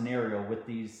your scenario with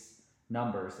these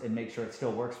numbers and make sure it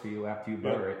still works for you after you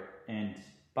burr it. And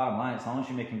bottom line, as long as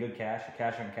you're making good cash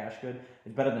on cash good,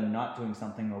 it's better than not doing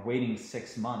something or waiting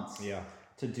 6 months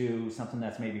to do something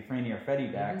that's maybe Fannie or Freddie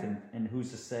backed. And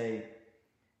who's to say,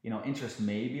 interest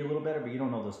may be a little better, but you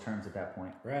don't know those terms at that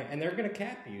point. Right, and they're going to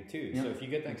cap you too. Yep. So if you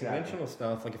get that conventional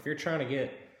stuff, like if you're trying to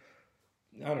get,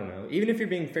 I don't know, even if you're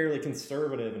being fairly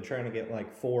conservative and trying to get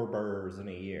like 4 burrs in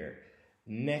a year,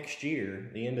 next year,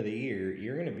 the end of the year,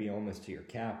 you're going to be almost to your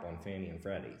cap on Fannie and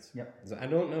Freddie's. Yep. So I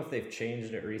don't know if they've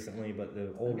changed it recently, but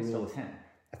the old rule is 10.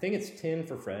 I think it's 10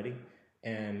 for Freddie.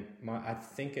 And I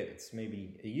think it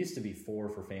used to be 4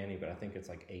 for Fannie, but I think it's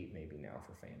like 8 maybe now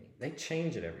for Fannie. They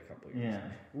change it every couple of years. Yeah.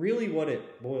 Really what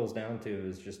it boils down to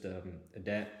is just a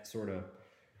debt sort of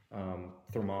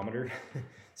thermometer.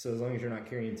 So as long as you're not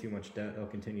carrying too much debt, they'll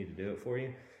continue to do it for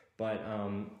you. But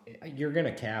you're going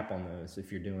to cap on those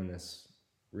if you're doing this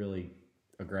really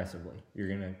aggressively. You're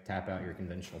going to tap out your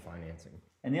conventional financing.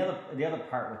 And the other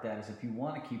part with that is if you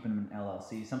want to keep them in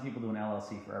LLC, some people do an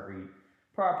LLC for every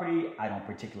property. I don't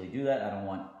particularly do that. I don't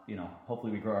want,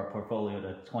 hopefully we grow our portfolio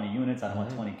to 20 units. I don't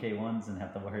want 20 K1s and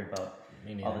have to worry about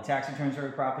all the tax returns for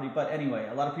every property. But anyway,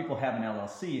 a lot of people have an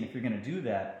LLC, and if you're going to do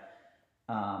that,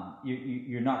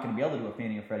 you're not going to be able to do a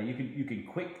Fannie or Freddie. You could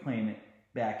quick claim it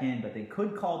back in, but they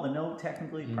could call the note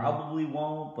technically. Probably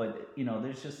won't, but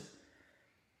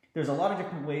there's a lot of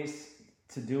different ways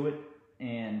to do it,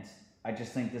 and I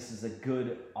just think this is a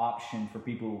good option for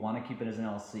people who want to keep it as an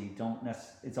LLC.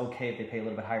 It's okay if they pay a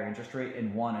little bit higher interest rate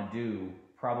and want to do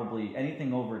probably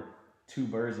anything over 2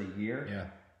 burrs a year. Yeah,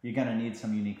 you're gonna need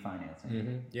some unique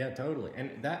financing. Yeah, totally.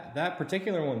 And that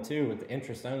particular one too, with the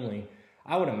interest only,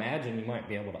 I would imagine you might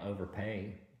be able to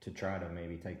overpay to try to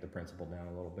maybe take the principal down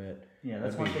a little bit. Yeah,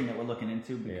 that's one thing that we're looking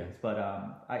into. But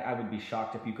I would be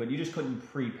shocked if you could. You just couldn't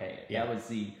prepay it. Yeah. That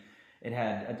was It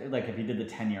had, like if you did the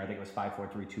 10-year, I think it was 5, 4,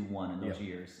 3, 2, 1 in those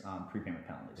years, prepayment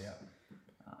penalties. Yeah.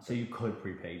 So you could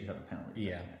prepay, you just have a penalty.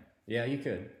 Yeah. Yeah, you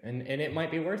could. And it might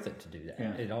be worth it to do that.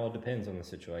 Yeah. It all depends on the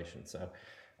situation. So,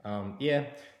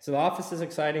 So the office is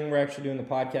exciting. We're actually doing the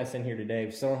podcast in here today.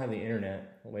 We still don't have the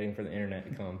internet. We're waiting for the internet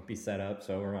to come be set up.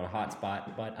 So we're on a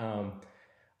hotspot. But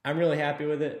I'm really happy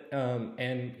with it.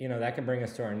 And, that can bring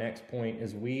us to our next point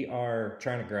is we are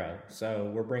trying to grow.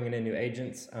 So we're bringing in new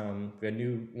agents. We had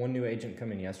one new agent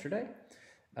come in yesterday.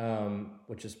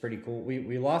 which is pretty cool.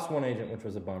 We lost one agent, which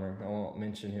was a bummer. I won't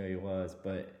mention who he was,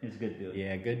 but he's a good dude.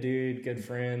 Yeah, good dude, good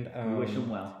friend. We wish him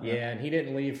well. Yeah, and he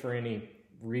didn't leave for any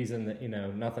reason that,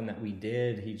 nothing that we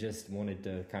did. He just wanted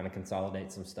to kind of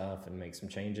consolidate some stuff and make some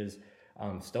changes.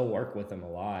 Still work with him a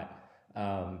lot.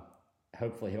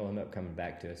 Hopefully he'll end up coming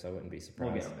back to us. I wouldn't be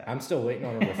surprised. We'll get him back. I'm still waiting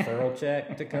on a referral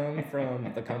check to come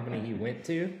from the company he went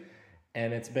to,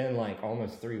 and it's been like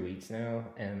almost 3 weeks now.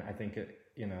 And I think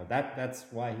that's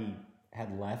why he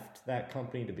had left that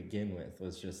company to begin with,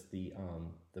 was just the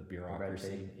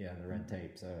bureaucracy, the red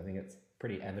tape. So I think it's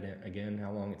pretty evident again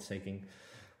how long it's taking.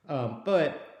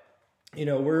 But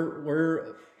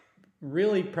we're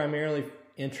really primarily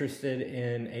interested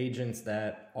in agents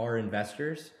that are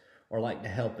investors or like to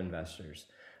help investors.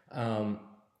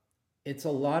 It's a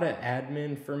lot of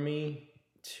admin for me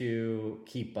to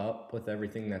keep up with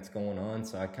everything that's going on.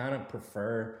 So I kind of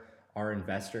prefer our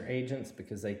investor agents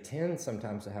because they tend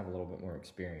sometimes to have a little bit more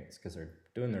experience because they're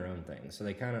doing their own thing. So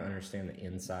they kind of understand the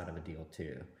inside of a deal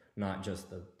too, not just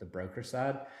the broker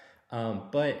side.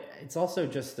 But it's also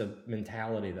just the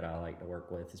mentality that I like to work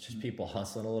with. It's just people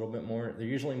hustling a little bit more. They're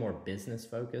usually more business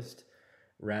focused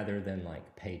rather than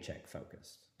like paycheck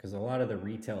focused. Because a lot of the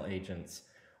retail agents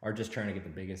are just trying to get the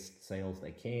biggest sales they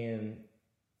can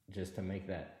just to make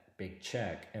that big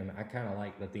check. And I kind of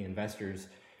like that the investors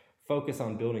focus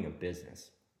on building a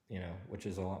business, which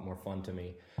is a lot more fun to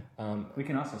me. We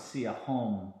can also see a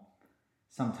home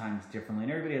sometimes differently,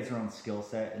 and everybody has their own skill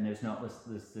set, and there's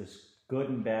good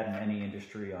and bad in any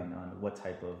industry on what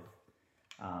type of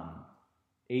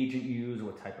agent you use,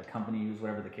 what type of company you use,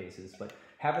 whatever the case is. But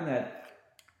having that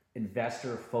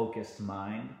investor-focused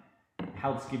mind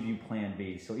helps give you plan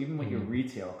B. So even with your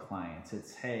retail clients,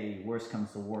 it's, hey, worst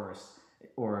comes to worst.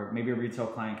 Or maybe a retail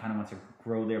client kind of wants to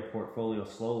grow their portfolio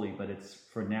slowly, but it's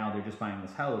for now they're just buying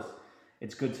this house.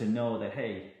 It's good to know that,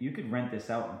 hey, you could rent this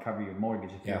out and cover your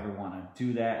mortgage if you ever want to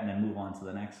do that and then move on to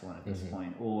the next one at this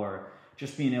point. Or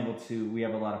just being able to, we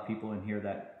have a lot of people in here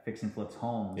that fix and flips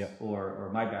homes, or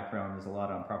my background is a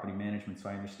lot on property management, so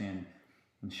I understand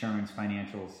insurance,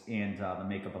 financials, and the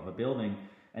makeup of a building,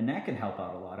 and that can help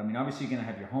out a lot. I mean, obviously you're going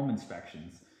to have your home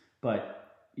inspections,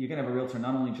 but you're going to have a realtor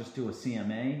not only just do a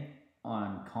CMA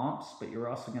on comps, but you're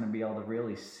also going to be able to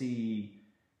really see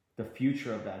the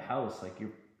future of that house. Like if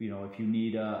you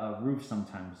need a roof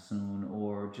sometime soon,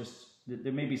 or just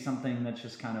there may be something that's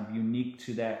just kind of unique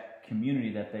to that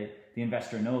community that the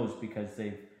investor knows because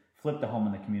they've flipped a home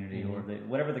in the community, or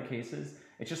whatever the case is.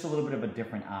 It's just a little bit of a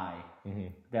different eye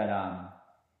that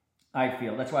I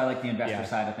feel. That's why I like the investor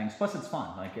side of things. Plus, it's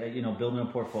fun. Like building a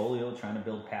portfolio, trying to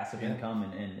build passive income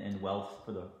and wealth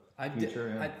for the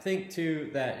future. I think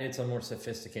too that it's a more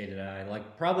sophisticated eye.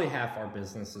 Like probably half our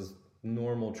business is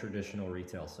normal traditional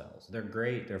retail sales. They're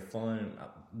great. They're fun.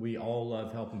 We all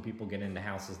love helping people get into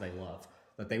houses they love,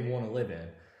 that they want to live in.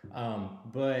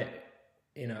 But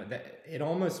that it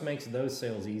almost makes those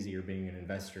sales easier being an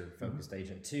investor focused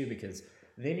agent too, because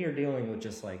then you're dealing with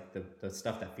just like the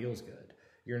stuff that feels good.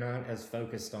 You're not as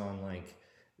focused on like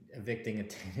evicting a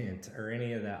tenant or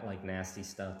any of that like nasty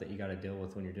stuff that you got to deal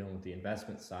with when you're dealing with the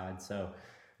investment side. So,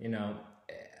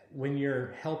 when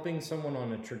you're helping someone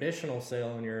on a traditional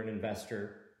sale and you're an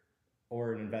investor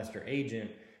or an investor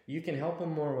agent, you can help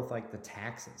them more with like the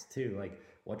taxes too. Like,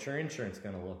 what's your insurance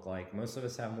going to look like? Most of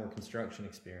us have more construction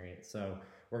experience, so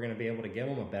we're going to be able to give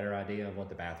them a better idea of what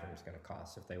the bathroom is going to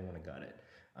cost if they want to gut it.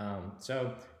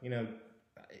 So,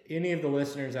 any of the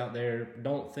listeners out there,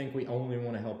 don't think we only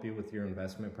want to help you with your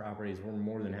investment properties. We're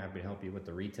more than happy to help you with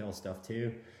the retail stuff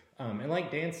too. And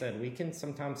like Dan said, we can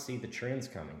sometimes see the trends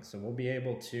coming. So we'll be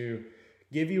able to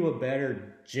give you a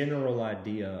better general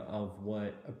idea of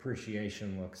what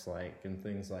appreciation looks like and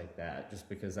things like that, just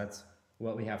because that's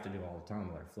what we have to do all the time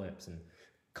with our flips. And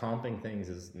comping things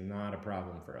is not a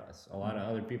problem for us. A lot of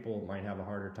other people might have a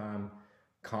harder time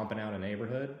comping out a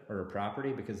neighborhood or a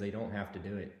property because they don't have to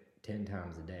do it 10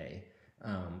 times a day.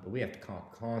 But we have to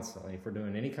comp constantly. If we're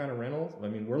doing any kind of rentals, I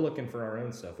mean, we're looking for our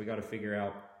own stuff. We got to figure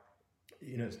out,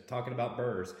 talking about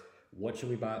burrs, what should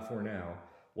we buy it for now?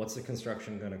 What's the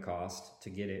construction going to cost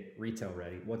to get it retail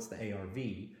ready? What's the ARV?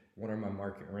 What are my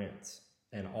market rents?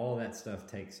 And all that stuff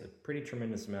takes a pretty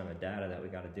tremendous amount of data that we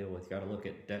got to deal with. You got to look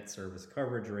at debt service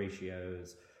coverage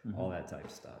ratios, all that type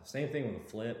of stuff. Same thing with a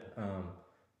flip.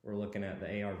 We're looking at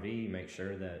the ARV, make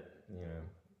sure that,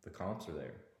 the comps are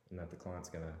there and that the client's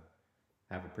going to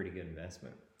have a pretty good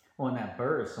investment. Well, and that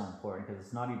BRRRR is so important because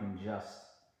it's not even just,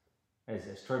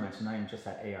 as Troy mentioned, not even just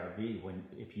that ARV.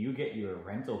 If you get your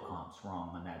rental comps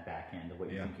wrong on that back end of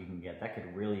what you think you can get, that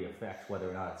could really affect whether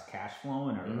or not it's cash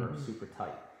flowing or super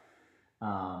tight.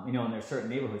 And there's certain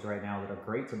neighborhoods right now that are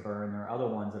great to burn. There are other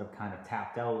ones that have kind of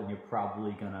tapped out, and you're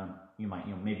probably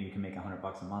maybe you can make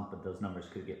 $100 a month, but those numbers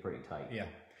could get pretty tight. Yeah,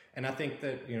 and I think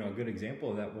that a good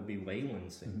example of that will be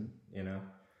Wayland soon. Mm-hmm.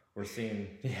 We're seeing,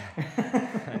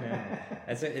 I know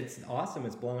it's awesome.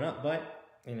 It's blowing up, but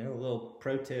a little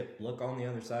pro tip: look on the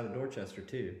other side of Dorchester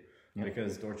too,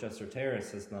 because Dorchester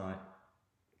Terrace has not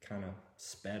kind of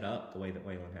sped up the way that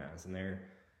Wayland has,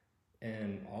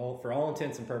 for all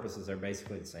intents and purposes, they're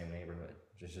basically the same neighborhood,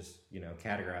 which is just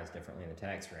categorized differently in the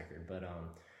tax record. But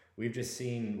we've just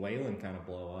seen Wayland kind of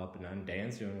blow up, and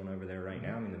Dan's doing one over there right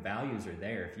now. I mean, the values are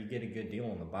there. If you get a good deal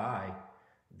on the buy,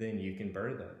 then you can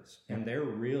burn those, and they're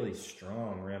really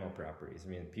strong rental properties. I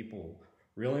mean, people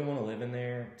really want to live in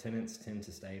there. Tenants tend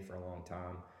to stay for a long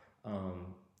time.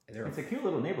 It's a cute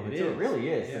little neighborhood too. It really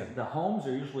is. Yeah. The homes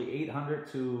are usually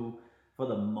 800 to. For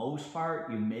the most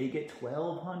part, you may get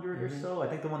 1,200 or so. I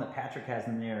think the one that Patrick has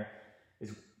in there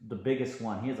is the biggest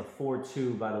one. He has a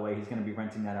 4.2, by the way. He's going to be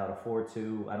renting that out, a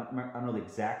 4.2. I don't know the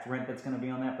exact rent that's going to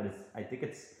be on that, but I think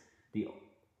it's the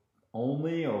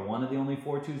only or one of the only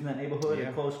 4.2s in that neighborhood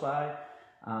and close by.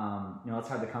 It's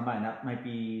hard to come by, and that might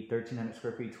be 1,300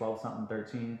 square feet, 12 something,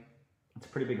 13. It's a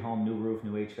pretty big home, new roof,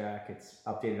 new HVAC. It's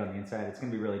updated on the inside. It's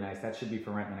going to be really nice. That should be for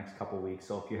rent in the next couple of weeks.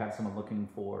 So if you have someone looking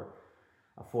for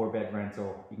a 4-bed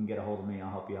rental, you can get a hold of me.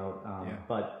 I'll help you out.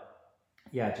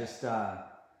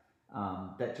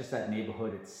 That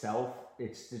neighborhood itself,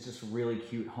 it's just really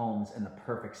cute homes and the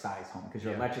perfect size home, because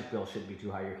your electric bill shouldn't be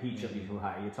too high, your heat shouldn't be too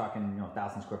high. You're talking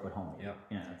 1,000 square foot home.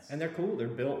 And they're cool. They're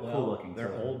built well. Cool looking.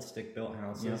 They're old stick built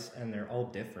houses, and they're all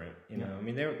different. I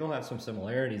mean, they'll have some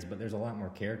similarities, but there's a lot more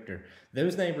character.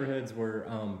 Those neighborhoods were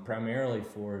primarily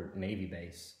for Navy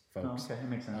base folks. Oh, okay, that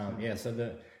makes sense. So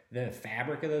the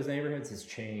fabric of those neighborhoods has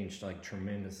changed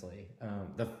tremendously.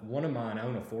 One of mine, I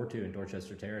own a 4.2 in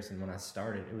Dorchester Terrace, and when I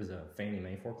started, it was a Fannie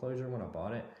Mae foreclosure when I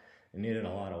bought it. It needed a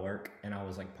lot of work, and I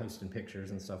was posting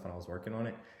pictures and stuff when I was working on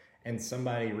it. And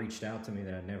somebody reached out to me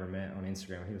that I'd never met on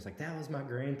Instagram. He was like, "That was my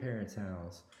grandparents'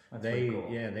 house." That's pretty cool.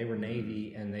 They were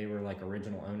Navy, and they were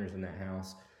original owners in that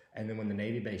house. And then when the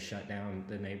Navy base shut down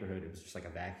the neighborhood, it was just like a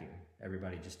vacuum.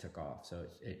 Everybody just took off. So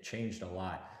it changed a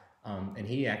lot. And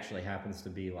he actually happens to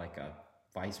be a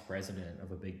vice president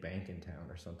of a big bank in town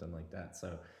or something like that.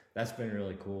 So that's been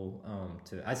really cool.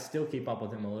 I still keep up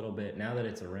with him a little bit. Now that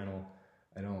it's a rental,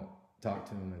 I don't talk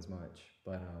to him as much.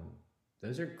 But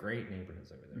those are great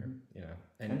neighborhoods over there,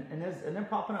 And they're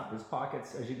popping up. There's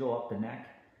pockets as you go up the neck.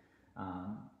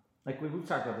 We've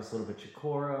talked about this a little bit.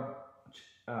 Chicora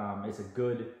is a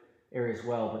good area as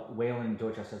well, but Wayland,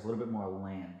 Dorchester has a little bit more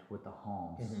land with the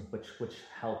homes, which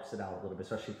helps it out a little bit,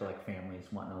 especially for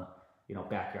families wanting a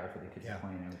backyard for the kids to play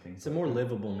and everything. It's a more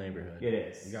livable neighborhood. It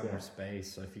is. You got more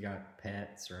space, so if you got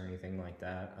pets or anything like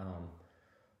that.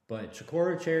 But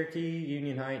Chicora, Cherokee,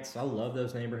 Union Heights, I love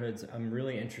those neighborhoods. I'm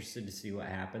really interested to see what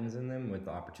happens in them with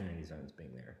the opportunity zones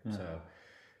being there. Yeah. So,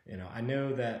 I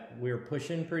know that we're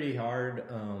pushing pretty hard,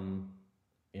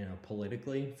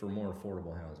 politically for more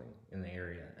affordable housing in the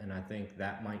area. And I think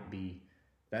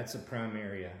that's a prime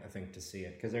area, I think, to see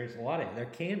it. Because there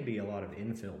can be a lot of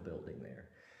infill building there.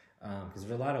 Because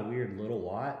there's a lot of weird little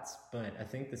lots, but I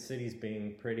think the city's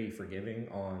being pretty forgiving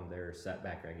on their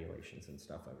setback regulations and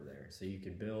stuff over there. So you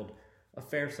could build a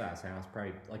fair size house,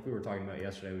 probably like we were talking about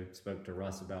yesterday. We spoke to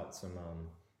Russ about some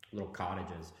little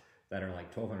cottages that are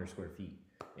 1,200 square feet.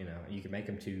 You can make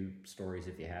them 2 stories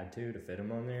if you had to fit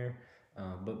them on there.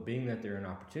 But being that they're in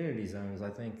opportunity zones,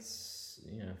 I think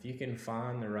if you can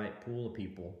find the right pool of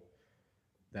people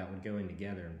that would go in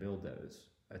together and build those,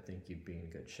 I think you'd be in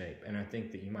good shape. And I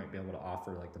think that you might be able to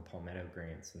offer the Palmetto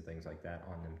grants and things like that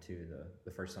on them too,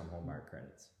 the first time home buyer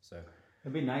credits. So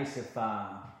it'd be nice if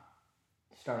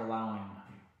start allowing,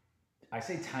 I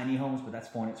say tiny homes, but that's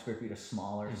 400 square feet or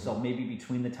smaller. Mm-hmm. So maybe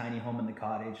between the tiny home and the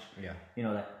cottage,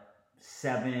 that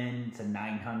 700 to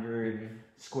 900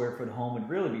 square foot home would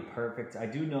really be perfect. I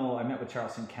do know, I met with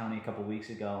Charleston County a couple weeks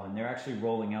ago, and they're actually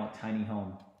rolling out tiny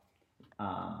home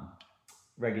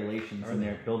regulations in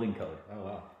their building code. Oh,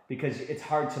 wow. Because it's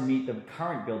hard to meet the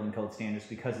current building code standards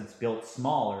because it's built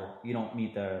smaller. You don't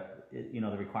meet the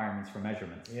requirements for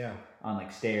measurements. Yeah. On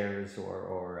stairs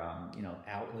or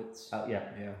outlets.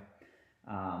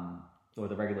 Or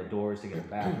the regular doors to get a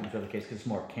bathroom, which is the case because it's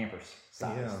more camper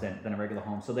size than a regular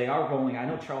home. So they are rolling. I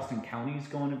know Charleston County is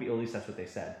going to be, or at least that's what they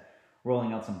said,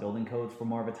 rolling out some building codes for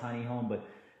more of a tiny home. But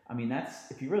I mean,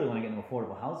 that's, if you really want to get into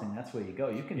affordable housing, that's where you go.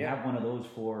 You can have one of those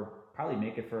for probably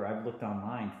make it for, I've looked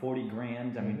online,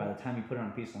 $40,000. I mean, by the time you put it on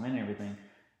a piece of land and everything,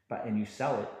 and you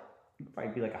sell it, it'd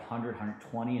probably be like 100,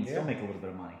 120 and still make a little bit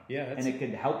of money. Yeah. And it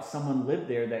could help someone live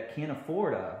there that can't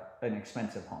afford an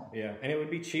expensive home. Yeah. And it would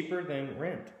be cheaper than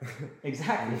rent.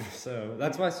 Exactly. So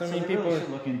that's why so many they people really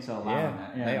should look into allowing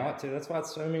that. Yeah. They ought to. That's why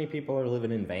so many people are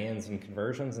living in vans and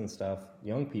conversions and stuff,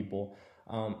 young people.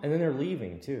 And then they're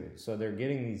leaving too. So they're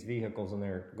getting these vehicles and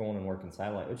they're going and working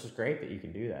satellite, which is great that you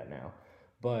can do that now.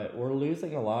 But we're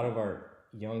losing a lot of our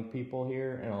young people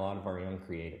here and a lot of our young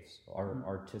creatives. Our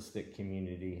artistic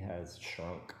community has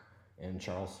shrunk in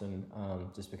Charleston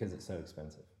just because it's so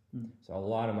expensive. So a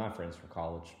lot of my friends from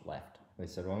college left. They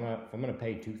said, well, if I'm going to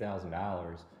pay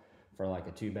 $2,000 for like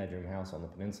a 2-bedroom house on the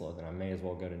peninsula, then I may as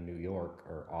well go to New York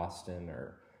or Austin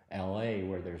or LA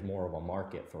where there's more of a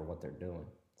market for what they're doing.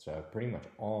 So pretty much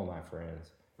all my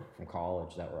friends from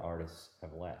college that were artists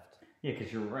have left. Yeah,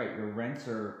 because you're right. Your rents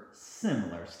are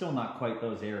similar. Still not quite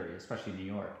those areas, especially New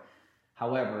York.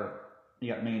 However,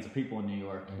 you got millions of people in New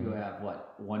York. You have,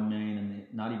 1 million, and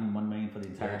not even 1 million for the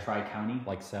entire Tri-County?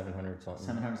 Like 700 something.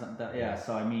 700 something. Yeah,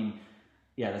 so I mean,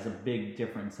 there's a big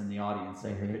difference in the audience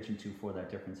that you're pitching to for that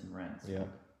difference in rents.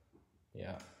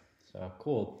 Yeah. So,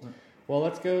 cool. Well,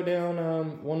 let's go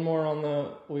down one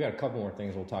more we got a couple more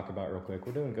things we'll talk about real quick.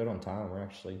 We're doing good on time. We're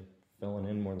actually filling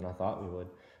in more than I thought we would.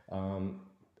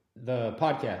 The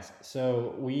podcast.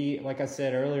 So like I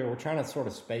said earlier, we're trying to sort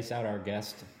of space out our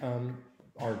guest,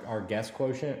 our guest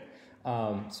quotient.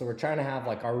 So we're trying to have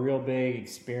like our real big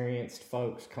experienced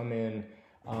folks come in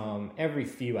every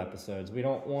few episodes. We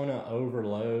don't want to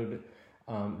overload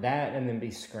that and then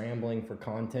be scrambling for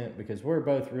content because we're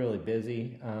both really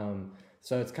busy.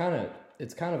 So it's kind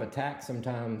of a tax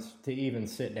sometimes to even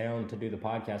sit down to do the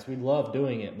podcast. We love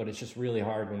doing it, but it's just really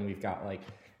hard when we've got like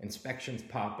inspections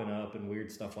popping up and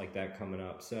weird stuff like that coming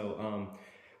up. So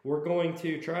we're going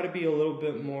to try to be a little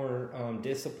bit more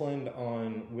disciplined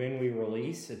on when we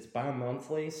release. It's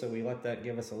bi-monthly, so we let that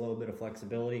give us a little bit of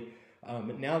flexibility.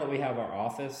 But now that we have our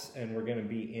office and we're going to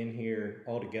be in here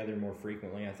all together more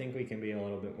frequently, I think we can be a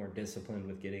little bit more disciplined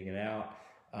with getting it out.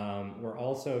 We're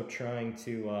also trying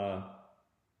to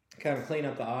kind of clean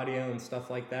up the audio and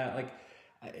stuff like that. Like,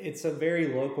 it's a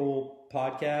very local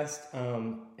podcast,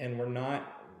 and we're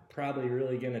not probably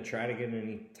really going to try to get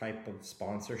any type of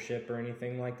sponsorship or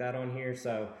anything like that on here.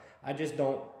 So I just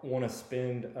don't want to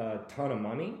spend a ton of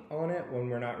money on it when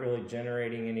we're not really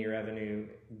generating any revenue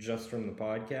just from the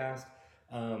podcast.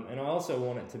 And I also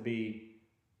want it to be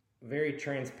very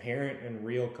transparent and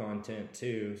real content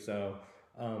too. So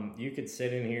you could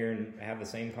sit in here and have the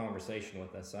same conversation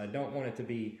with us. So I don't want it to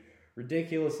be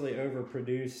ridiculously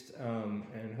overproduced,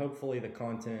 and hopefully the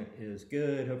content is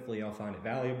good. Hopefully y'all find it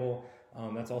valuable.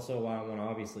 That's also why I want to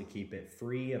obviously keep it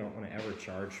free. I don't want to ever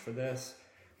charge for this.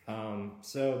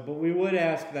 But we would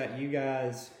ask that you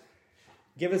guys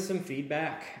give us some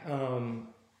feedback.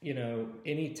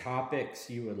 Any topics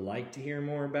you would like to hear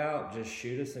more about, just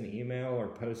shoot us an email or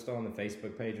post on the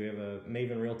Facebook page. We have a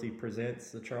Maven Realty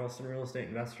Presents the Charleston Real Estate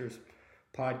Investors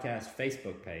Podcast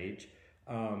Facebook page.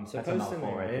 So that's post in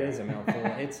there. Right, it is a mouthful.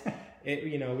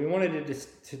 We wanted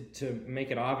to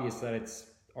make it obvious that it's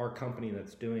our company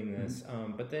that's doing this.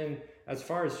 But then as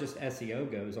far as just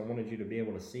SEO goes, I wanted you to be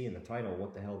able to see in the title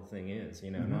what the hell the thing is,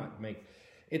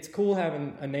 it's cool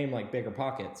having a name like Bigger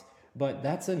Pockets, but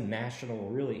that's a national,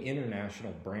 really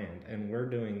international brand. And we're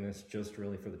doing this just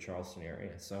really for the Charleston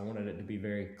area. So I wanted it to be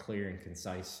very clear and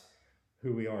concise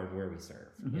who we are and where we serve,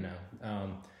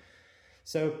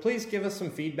 So please give us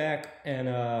some feedback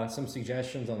and some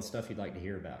suggestions on stuff you'd like to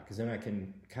hear about, because then I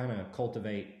can kind of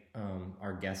cultivate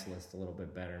our guest list a little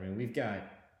bit better. I mean, we've got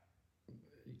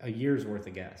a year's worth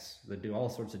of guests that do all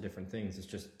sorts of different things. It's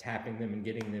just tapping them and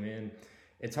getting them in.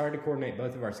 It's hard to coordinate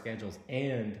both of our schedules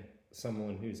and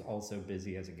someone who's also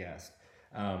busy as a guest.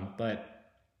 But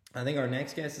I think our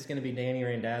next guest is going to be Danny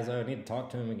Randazzo. I need to talk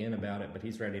to him again about it, but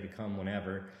he's ready to come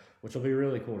whenever, which will be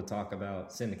really cool to talk about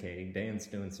syndicating. Dan's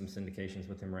doing some syndications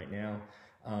with him right now.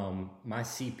 My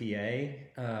CPA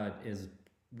is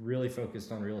really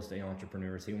focused on real estate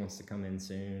entrepreneurs. He wants to come in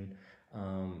soon.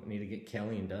 Need to get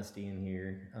Kelly and Dusty in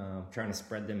here. Trying to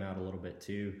spread them out a little bit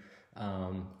too.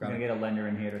 We're gonna get a lender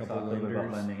in here to talk a little bit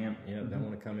about lending. They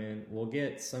want to come in. We'll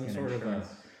get some sort of a.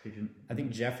 I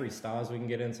think Jeffrey Stas we can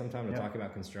get in sometime to talk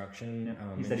about construction.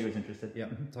 He said he was interested. Yeah,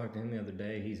 talked to him the other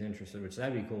day. He's interested, which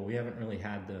that'd be cool. We haven't really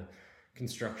had the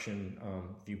construction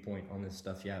viewpoint on this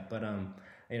stuff yet, but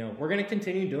we're going to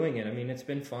continue doing it. I mean, it's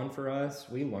been fun for us.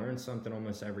 We learn something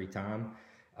almost every time.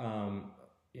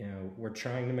 We're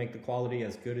trying to make the quality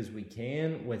as good as we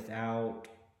can without,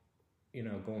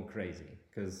 going crazy.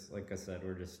 Because like I said,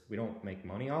 we don't make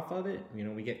money off of it.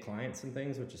 We get clients and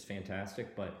things, which is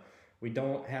fantastic, but We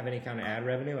don't have any kind of ad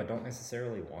revenue. I don't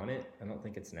necessarily want it. I don't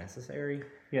think it's necessary.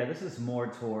 Yeah, this is more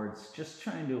towards just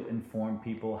trying to inform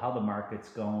people how the market's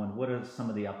going, what are some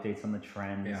of the updates on the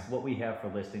trends, what we have for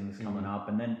listings coming up,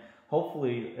 and then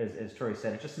hopefully, as Troy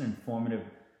said, it's just an informative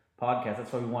podcast.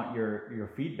 That's why we want your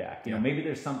feedback. You know, maybe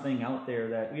there's something out there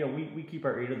that, you know, we keep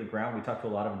our ear to the ground. We talk to a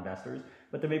lot of investors,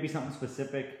 but there may be something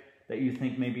specific that you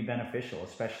think may be beneficial,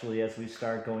 especially as we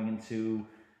start going into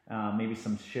maybe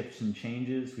some shifts and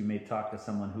changes. We may talk to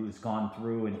someone who's gone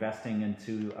through investing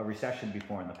into a recession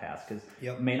before in the past, because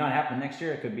it may not happen next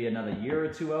year. It could be another year or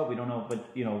two out. We don't know, but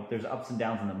you know, there's ups and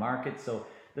downs in the market. So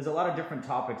there's a lot of different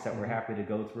topics that we're happy to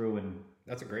go through, and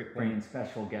that's a great point. Bringing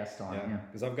special guests on.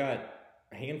 Because I've got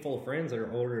a handful of friends that are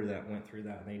older that went through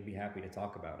that, and they'd be happy to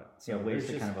talk about it. So ways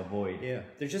to kind of avoid.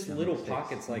 There's just little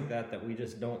pockets like that we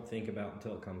just don't think about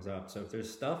until it comes up. So if there's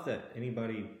stuff that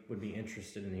anybody would be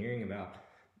interested in hearing about,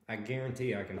 I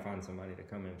guarantee I can find somebody to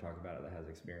come in and talk about it that has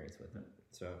experience with it.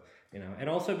 So, you know, and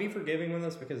also be forgiving with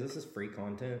us, because this is free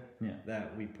content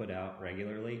that we put out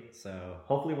regularly. So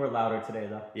hopefully we're louder today,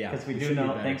 though. Yeah, because we do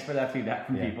know. Thanks for that feedback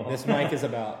from people. This mic is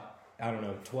about, I don't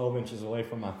know, 12 inches away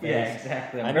from my face. Yeah,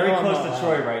 exactly. I'm very close to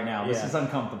Troy right now. This is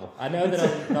uncomfortable. I know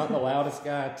that I'm not the loudest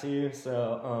guy too,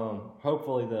 so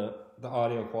hopefully the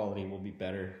audio quality will be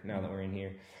better now that we're in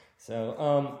here.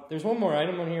 So there's one more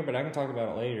item on here, but I can talk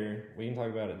about it later. We can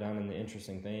talk about it down in the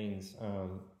interesting things.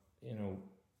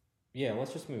 You know,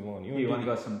 let's just move on. You want to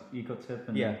go some eco tip?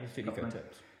 And let's do eco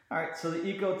tips. All right, so the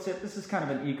eco tip, this is kind of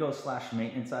an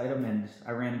eco/maintenance item, and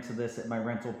I ran into this at my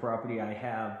rental property. I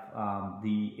have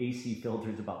the AC filter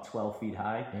is about 12 feet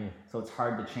high, so it's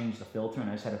hard to change the filter, and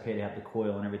I just had to pay to have the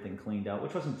coil and everything cleaned out,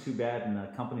 which wasn't too bad. And the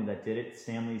company that did it,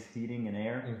 Stanley's Heating and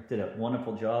Air, did a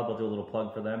wonderful job. I'll do a little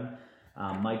plug for them.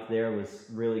 Mike there was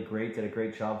really great, did a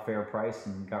great job, fair price,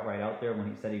 and got right out there when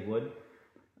he said he would.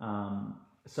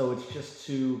 So it's just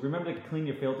to remember to clean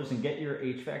your filters and get your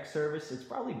HVAC service. It's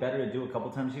probably better to do a couple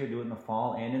times a year, do it in the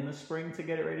fall and in the spring to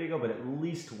get it ready to go, but at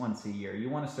least once a year. You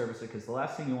want to service it, because the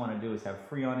last thing you want to do is have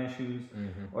Freon issues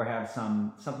or have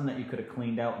something that you could have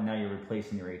cleaned out and now you're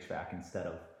replacing your HVAC instead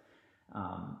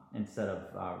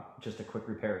of just a quick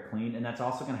repair or clean. And that's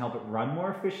also going to help it run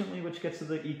more efficiently, which gets to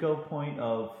the eco point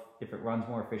of, if it runs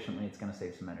more efficiently, it's going to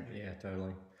save some energy. Yeah,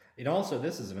 totally. It also,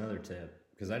 this is another tip,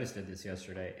 because I just did this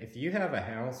yesterday. If you have a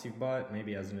house you bought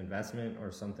maybe as an investment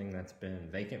or something that's been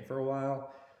vacant for a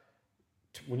while,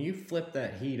 when you flip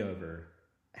that heat over,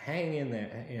 hang in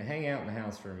there, hang out in the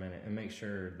house for a minute and make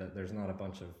sure that there's not a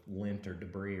bunch of lint or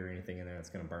debris or anything in there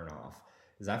that's going to burn off.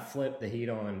 Because I flipped the heat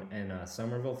on in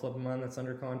Somerville, flipping mine that's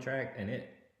under contract, and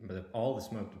all the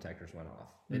smoke detectors went off.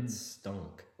 It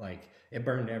stunk. Like, it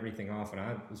burned everything off, and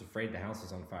I was afraid the house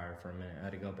was on fire for a minute. I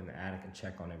had to go up in the attic and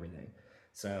check on everything.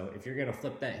 So if you're going to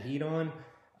flip that heat on,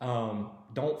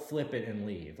 don't flip it and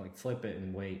leave. Like, flip it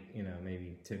and wait,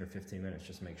 maybe 10 or 15 minutes.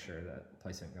 Just make sure that the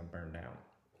place isn't going to burn down.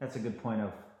 That's a good point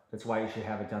that's why you should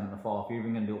have it done in the fall. If you're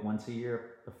even going to do it once a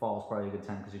year, the fall is probably a good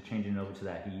time, because you're changing it over to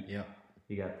that heat. Yep.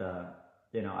 You got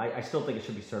I still think it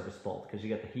should be serviced both, because you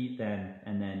get the heat then,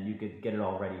 and then you could get it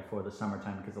all ready for the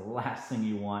summertime, because the last thing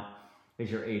you want is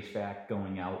your HVAC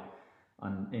going out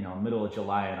on middle of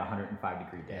July at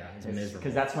 105-degree day. Yeah, it's miserable.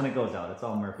 Because that's when it goes out. It's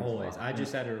all Murphy's Always. Law. I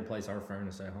just had to replace our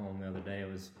furnace at home the other day.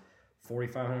 It was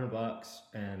 $4,500,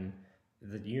 and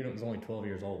the unit was only 12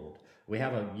 years old. We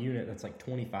have a unit that's like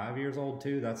 25 years old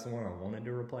too. That's the one I wanted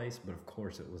to replace, but of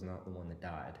course it was not the one that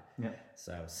died. Yeah.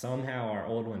 So somehow our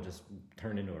old one just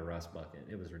turned into a rust bucket.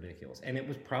 It was ridiculous. And it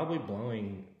was probably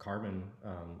blowing carbon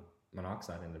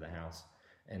monoxide into the house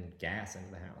and gas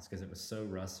into the house, because it was so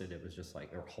rusted. It was just like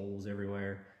there were holes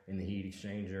everywhere in the heat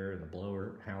exchanger and the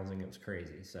blower housing. It was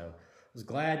crazy. So I was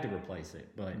glad to replace it,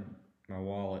 but my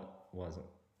wallet wasn't.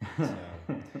 So,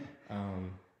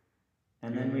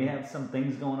 and then we have some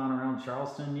things going on around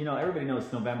Charleston. Everybody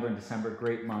knows November and December,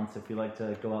 great months if you like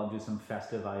to go out and do some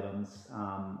festive items.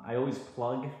 I always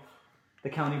plug the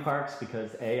county parks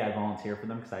because I volunteer for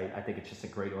them, because I think it's just a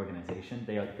great organization.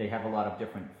 They have a lot of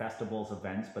different festivals,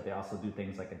 events, but they also do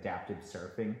things like adaptive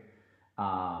surfing,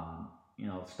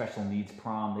 special needs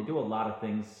prom. They do a lot of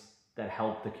things that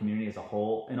help the community as a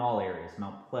whole in all areas: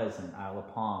 Mount Pleasant, Isle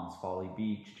of Palms, Folly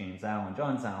Beach, James Island,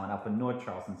 Johns Island, up in North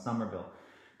Charleston, Somerville.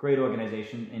 Great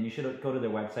organization, and you should go to their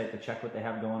website to check what they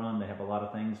have going on. They have a lot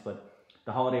of things, but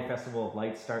the Holiday Festival of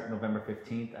Lights start November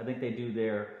 15th. I think they do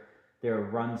their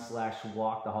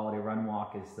run/walk. The Holiday Run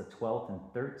Walk is the 12th and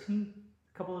 13th.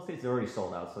 A couple of days. They're already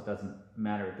sold out, so it doesn't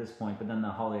matter at this point. But then the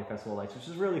Holiday Festival of Lights, which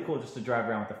is really cool, just to drive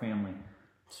around with the family.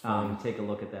 Take a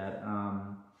look at that.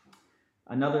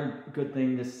 Another good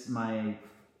thing, my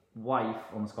wife,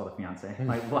 almost called a fiance,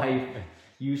 my wife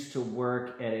used to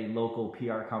work at a local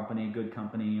PR company, good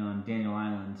company on Daniel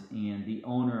Island, and the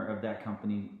owner of that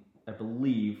company, I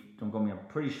believe, don't quote me, I'm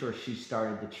pretty sure she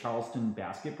started the Charleston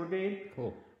Basket Brigade,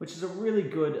 which is a really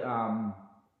good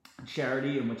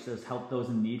charity in which does help those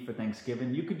in need for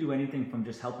Thanksgiving. You could do anything from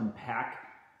just helping pack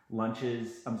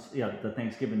lunches, the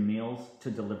Thanksgiving meals, to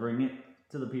delivering it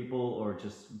to the people, or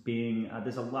just being,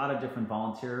 there's a lot of different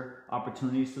volunteer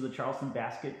opportunities through the Charleston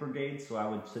Basket Brigade, so I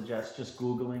would suggest just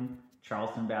Googling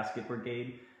Charleston Basket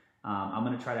Brigade. I'm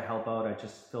going to try to help out. I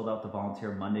just filled out the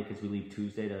volunteer Monday because we leave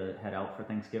Tuesday to head out for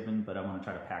Thanksgiving, but I want to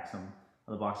try to pack some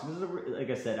of the boxes. Like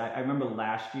I said, I remember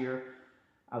last year,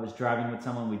 I was driving with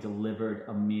someone, we delivered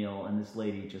a meal, and this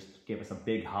lady just gave us a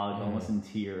big hug, almost in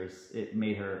tears. It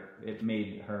made her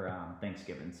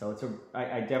Thanksgiving. So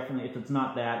I definitely, if it's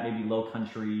not that, maybe Low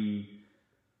Country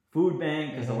Food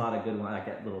Bank, there's a lot of good ones. I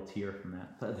get a little tear from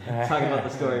that. Talking about the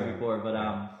story before, but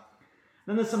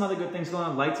then there's some other good things going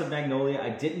on. Lights of Magnolia, I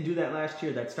didn't do that last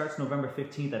year. That starts November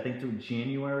 15th, I think, through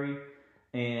January.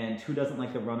 And who doesn't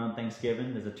like to run on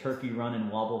Thanksgiving? There's a turkey run and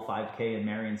wobble 5K in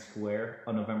Marion Square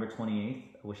on November 28th.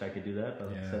 I wish I could do that,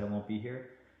 but like I said, I won't be here.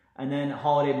 And then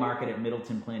Holiday Market at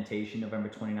Middleton Plantation, November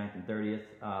 29th and 30th.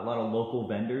 A lot of local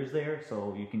vendors there,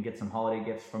 so you can get some holiday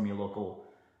gifts from your local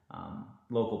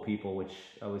people, which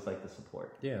I always like to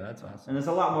support. Yeah, that's awesome. And there's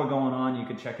a lot more going on. You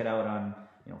can check it out on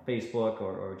Facebook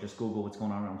or just Google what's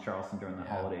going on around Charleston during the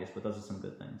holidays. But those are some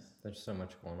good things. There's so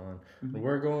much going on.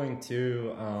 We're going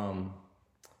to...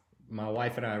 my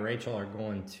wife and I, Rachel, are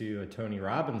going to a Tony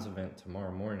Robbins event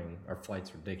tomorrow morning. Our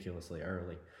flight's ridiculously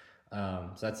early. So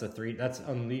that's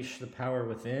Unleash the Power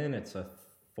Within. It's a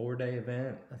 4-day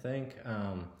event, I think.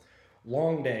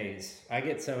 Long days. I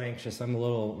get so anxious. I'm a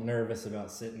little nervous about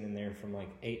sitting in there from like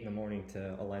 8 in the morning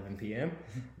to 11 p.m.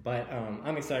 But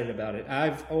I'm excited about it.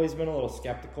 I've always been a little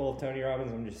skeptical of Tony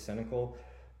Robbins. I'm just cynical.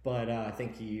 But I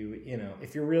think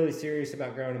if you're really serious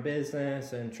about growing a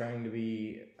business and trying to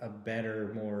be a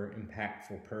better, more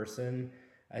impactful person,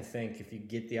 I think if you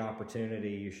get the opportunity,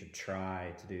 you should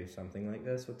try to do something like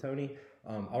this with Tony.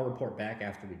 I'll report back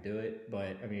after we do it,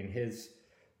 but I mean, his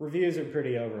reviews are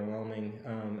pretty overwhelming,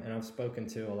 and I've spoken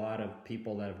to a lot of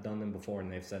people that have done them before,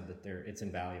 and they've said that it's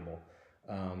invaluable.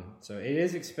 So it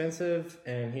is expensive,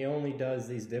 and he only does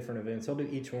these different events. He'll do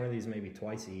each one of these maybe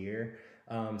twice a year.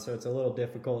 So it's a little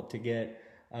difficult to get,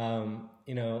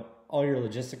 all your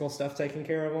logistical stuff taken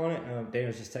care of on it.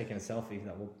 Dana's just taking a selfie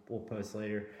that we'll post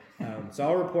later. So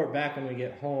I'll report back when we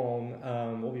get home.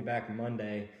 We'll be back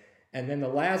Monday. And then the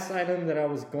last item that I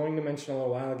was going to mention a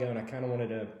little while ago, and I kind of wanted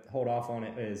to hold off on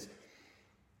it, is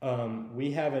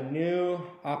we have a new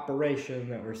operation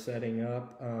that we're setting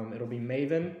up. It'll be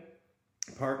Maven,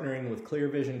 partnering with Clear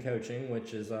Vision Coaching,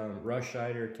 which is Rush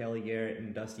Scheider, Kelly Garrett,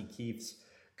 and Dusty Keefe's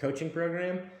coaching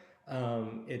program.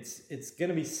 It's going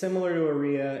to be similar to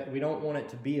ARIA. We don't want it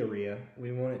to be ARIA.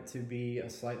 We want it to be a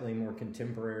slightly more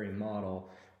contemporary model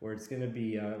where it's going to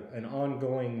be an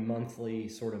ongoing monthly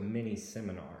sort of mini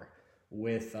seminar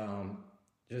with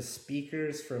just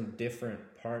speakers from different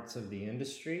parts of the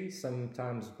industry.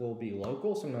 Sometimes we'll be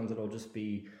local. Sometimes it'll just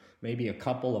be maybe a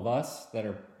couple of us that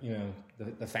are,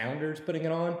 the founders putting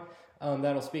it on.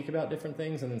 That'll speak about different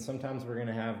things, and then sometimes we're going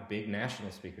to have big national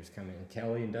speakers come in.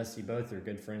 Kelly and Dusty both are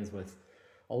good friends with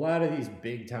a lot of these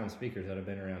big-time speakers that have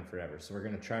been around forever, so we're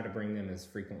going to try to bring them as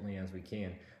frequently as we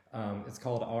can. It's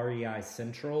called REI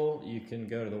Central. You can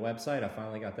go to the website. I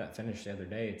finally got that finished the other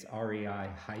day. It's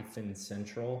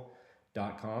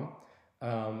rei-central.com.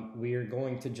 We are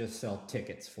going to just sell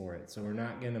tickets for it, so we're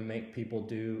not going to make people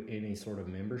do any sort of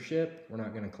membership. We're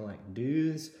not going to collect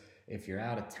dues. If you're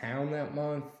out of town that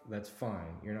month, that's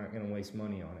fine. You're not going to waste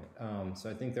money on it. So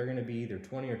I think they're going to be either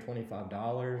 $20 or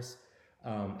 $25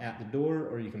 at the door,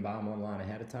 or you can buy them online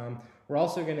ahead of time. We're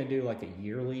also going to do like a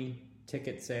yearly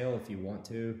ticket sale if you want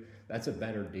to. That's a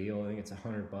better deal. I think it's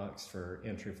 $100 for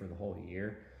entry for the whole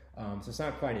year. So it's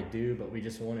not quite a due, but we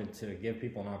just wanted to give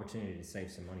people an opportunity to save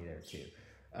some money there too.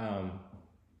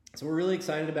 So we're really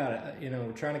excited about it.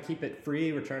 We're trying to keep it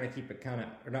free. We're trying to keep it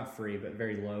or not free, but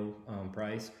very low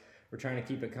price. We're trying to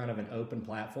keep it kind of an open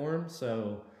platform,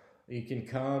 so you can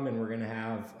come, and we're going to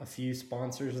have a few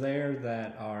sponsors there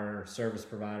that are service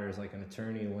providers like an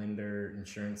attorney, lender,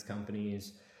 insurance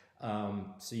companies.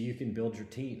 So you can build your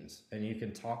teams, and you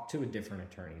can talk to a different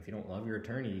attorney. If you don't love your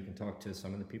attorney, you can talk to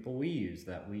some of the people we use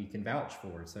that we can vouch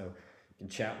for. So you can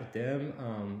chat with them.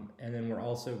 And then we're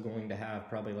also going to have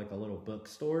probably like a little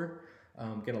bookstore.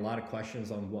 Get a lot of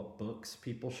questions on what books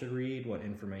people should read, what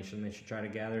information they should try to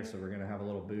gather. So we're going to have a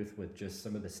little booth with just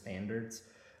some of the standards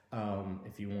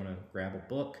if you want to grab a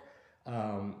book.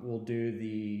 We'll do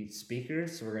the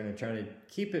speakers. So we're going to try to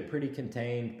keep it pretty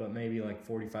contained, but maybe like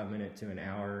 45 minutes to an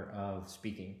hour of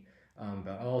speaking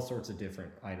about all sorts of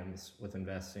different items with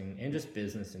investing and just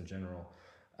business in general.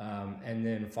 And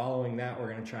then following that, we're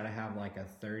going to try to have like a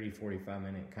 45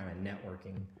 minute kind of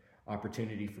networking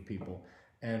opportunity for people.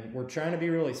 And we're trying to be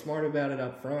really smart about it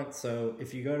up front. So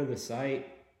if you go to the site,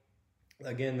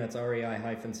 again, that's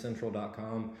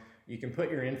rei-central.com. You can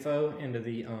put your info into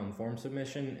the form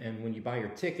submission, and when you buy your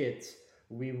tickets,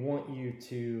 we want you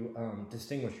to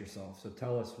distinguish yourself. So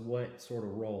tell us what sort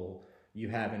of role you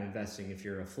have in investing. If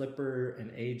you're a flipper,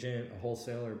 an agent, a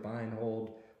wholesaler, buy and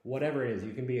hold, whatever it is,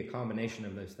 you can be a combination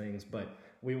of those things, but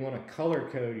we want to color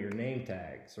code your name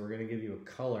tag. So we're going to give you a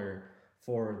color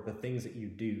for the things that you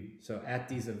do. So at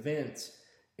these events,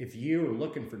 if you're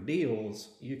looking for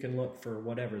deals, you can look for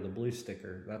whatever, the blue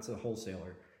sticker, that's a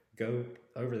wholesaler. Go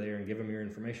over there and give them your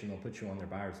information. They'll put you on their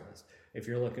buyers list. If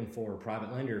you're looking for a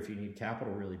private lender, if you need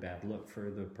capital really bad, look for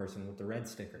the person with the red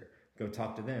sticker. Go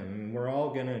talk to them. I mean, we're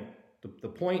all going to, the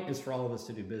point is for all of us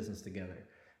to do business together.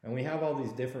 And we have all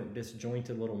these different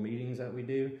disjointed little meetings that we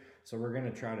do. So we're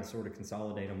going to try to sort of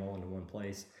consolidate them all into one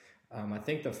place. I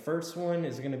think the first one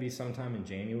is going to be sometime in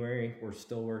January. We're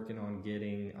still working on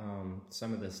getting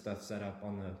some of this stuff set up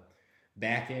on the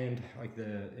back end, like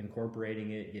the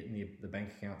incorporating it, getting the bank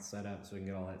account set up so we can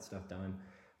get all that stuff done.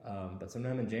 But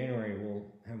sometime in January, we'll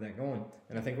have that going.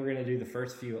 And I think we're going to do the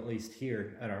first few, at least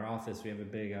here at our office. We have a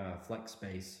big flex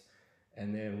space.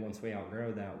 And then once we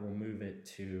outgrow that, we'll move it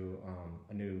to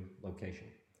a new location.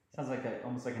 Sounds like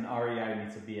almost like an REI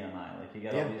meets a BMI. Like you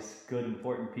got all these good,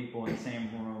 important people in the same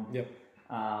room. Yep.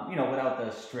 Without the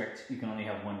strict, you can only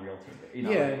have one realtor.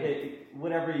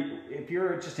 Whatever. If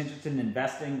you're just interested in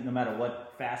investing, no matter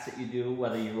what facet you do,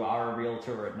 whether you are a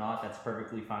realtor or not, that's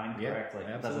perfectly fine. Correct. Like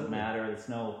it doesn't matter.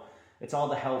 It's all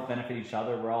to help benefit each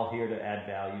other. We're all here to add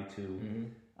value to. Mm-hmm.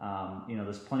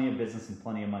 There's plenty of business and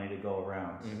plenty of money to go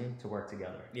around to work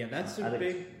together. Yeah, that's a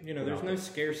big, there's no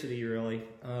scarcity really.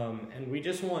 And we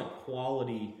just want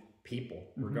quality people,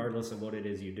 regardless of what it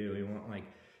is you do. We want like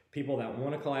people that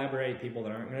want to collaborate, people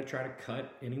that aren't going to try to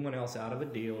cut anyone else out of a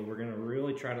deal. We're going to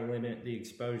really try to limit the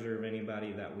exposure of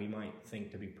anybody that we might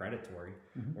think to be predatory.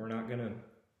 Mm-hmm. We're not going to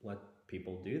let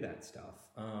people do that stuff.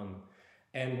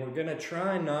 And we're going to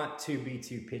try not to be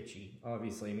too pitchy,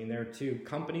 obviously. I mean, there are two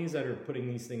companies that are putting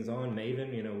these things on.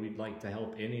 Maven, we'd like to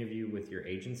help any of you with your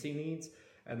agency needs.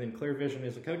 And then Clear Vision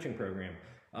is a coaching program.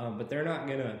 But they're not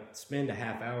going to spend a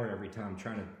half hour every time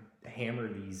trying to hammer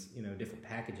these, different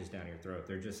packages down your throat.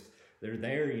 They're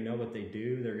there, what they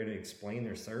do. They're going to explain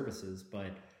their services,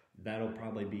 but that'll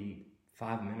probably be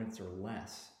 5 minutes or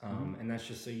less. And that's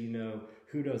just so you know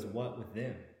who does what with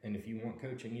them. And if you want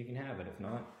coaching, you can have it. If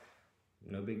not,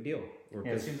 no big deal.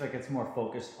 It seems like it's more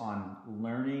focused on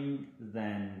learning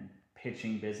than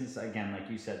pitching business. Again, like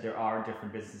you said, there are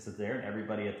different businesses there, and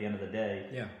everybody at the end of the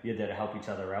day, you're there to help each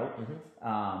other out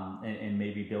and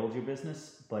maybe build your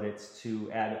business, but it's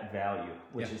to add value,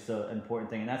 which is the important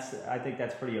thing. And I think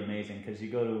that's pretty amazing because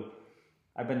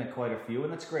I've been to quite a few,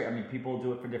 and that's great. I mean, people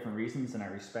do it for different reasons, and I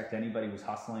respect anybody who's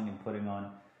hustling and putting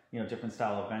on, different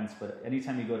style events, but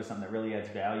anytime you go to something that really adds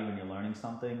value and you're learning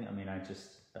something, I mean,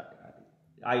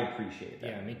 I appreciate that.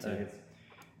 Yeah, me too.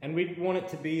 And we want it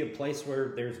to be a place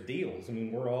where there's deals. I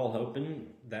mean, we're all hoping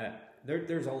that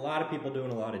there's a lot of people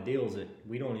doing a lot of deals that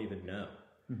we don't even know.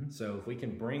 Mm-hmm. So if we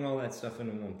can bring all that stuff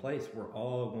into one place, we're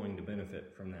all going to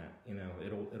benefit from that.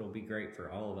 It'll be great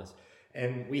for all of us.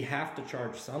 And we have to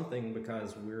charge something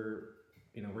because we're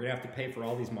gonna have to pay for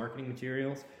all these marketing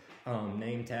materials,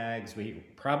 name tags. We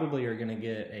probably are going to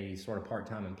get a sort of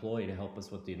part-time employee to help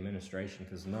us with the administration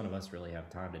because none of us really have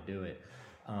time to do it.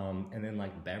 And then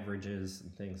like beverages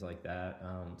and things like that.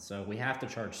 So we have to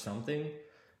charge something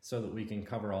so that we can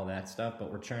cover all that stuff,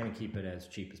 but we're trying to keep it as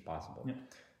cheap as possible. Yep.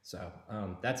 So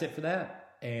that's it for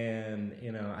that. And,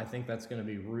 I think that's going to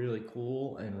be really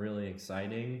cool and really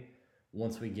exciting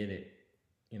once we get it,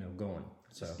 going.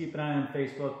 So just keep an eye on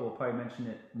Facebook. We'll probably mention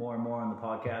it more and more on the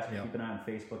podcast. Yep. Keep an eye on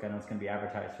Facebook. I know it's going to be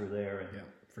advertised through there. Yeah,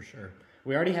 for sure.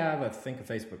 We already have, a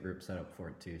Facebook group set up for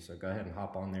it too. So go ahead and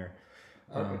hop on there.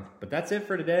 But that's it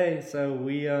for today. So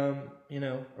we,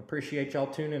 appreciate y'all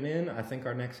tuning in. I think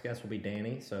our next guest will be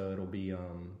Danny. So it'll be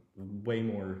way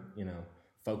more,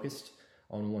 focused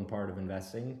on one part of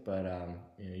investing. But,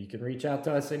 you can reach out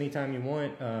to us anytime you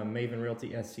want.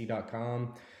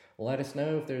 MavenRealtySC.com. Let us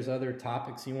know if there's other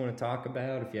topics you want to talk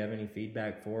about. If you have any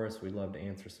feedback for us, we'd love to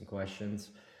answer some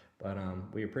questions. But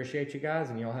we appreciate you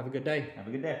guys, and y'all have a good day. Have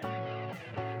a good day.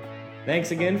 Thanks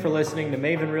again for listening to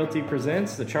Maven Realty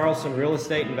Presents the Charleston Real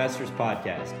Estate Investors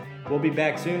Podcast. We'll be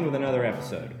back soon with another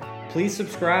episode. Please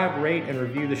subscribe, rate, and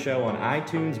review the show on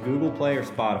iTunes, Google Play, or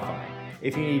Spotify.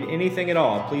 If you need anything at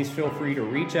all, please feel free to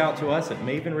reach out to us at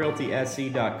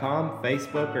mavenrealtysc.com,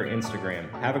 Facebook, or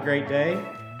Instagram. Have a great day.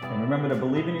 And remember to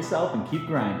believe in yourself and keep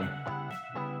grinding.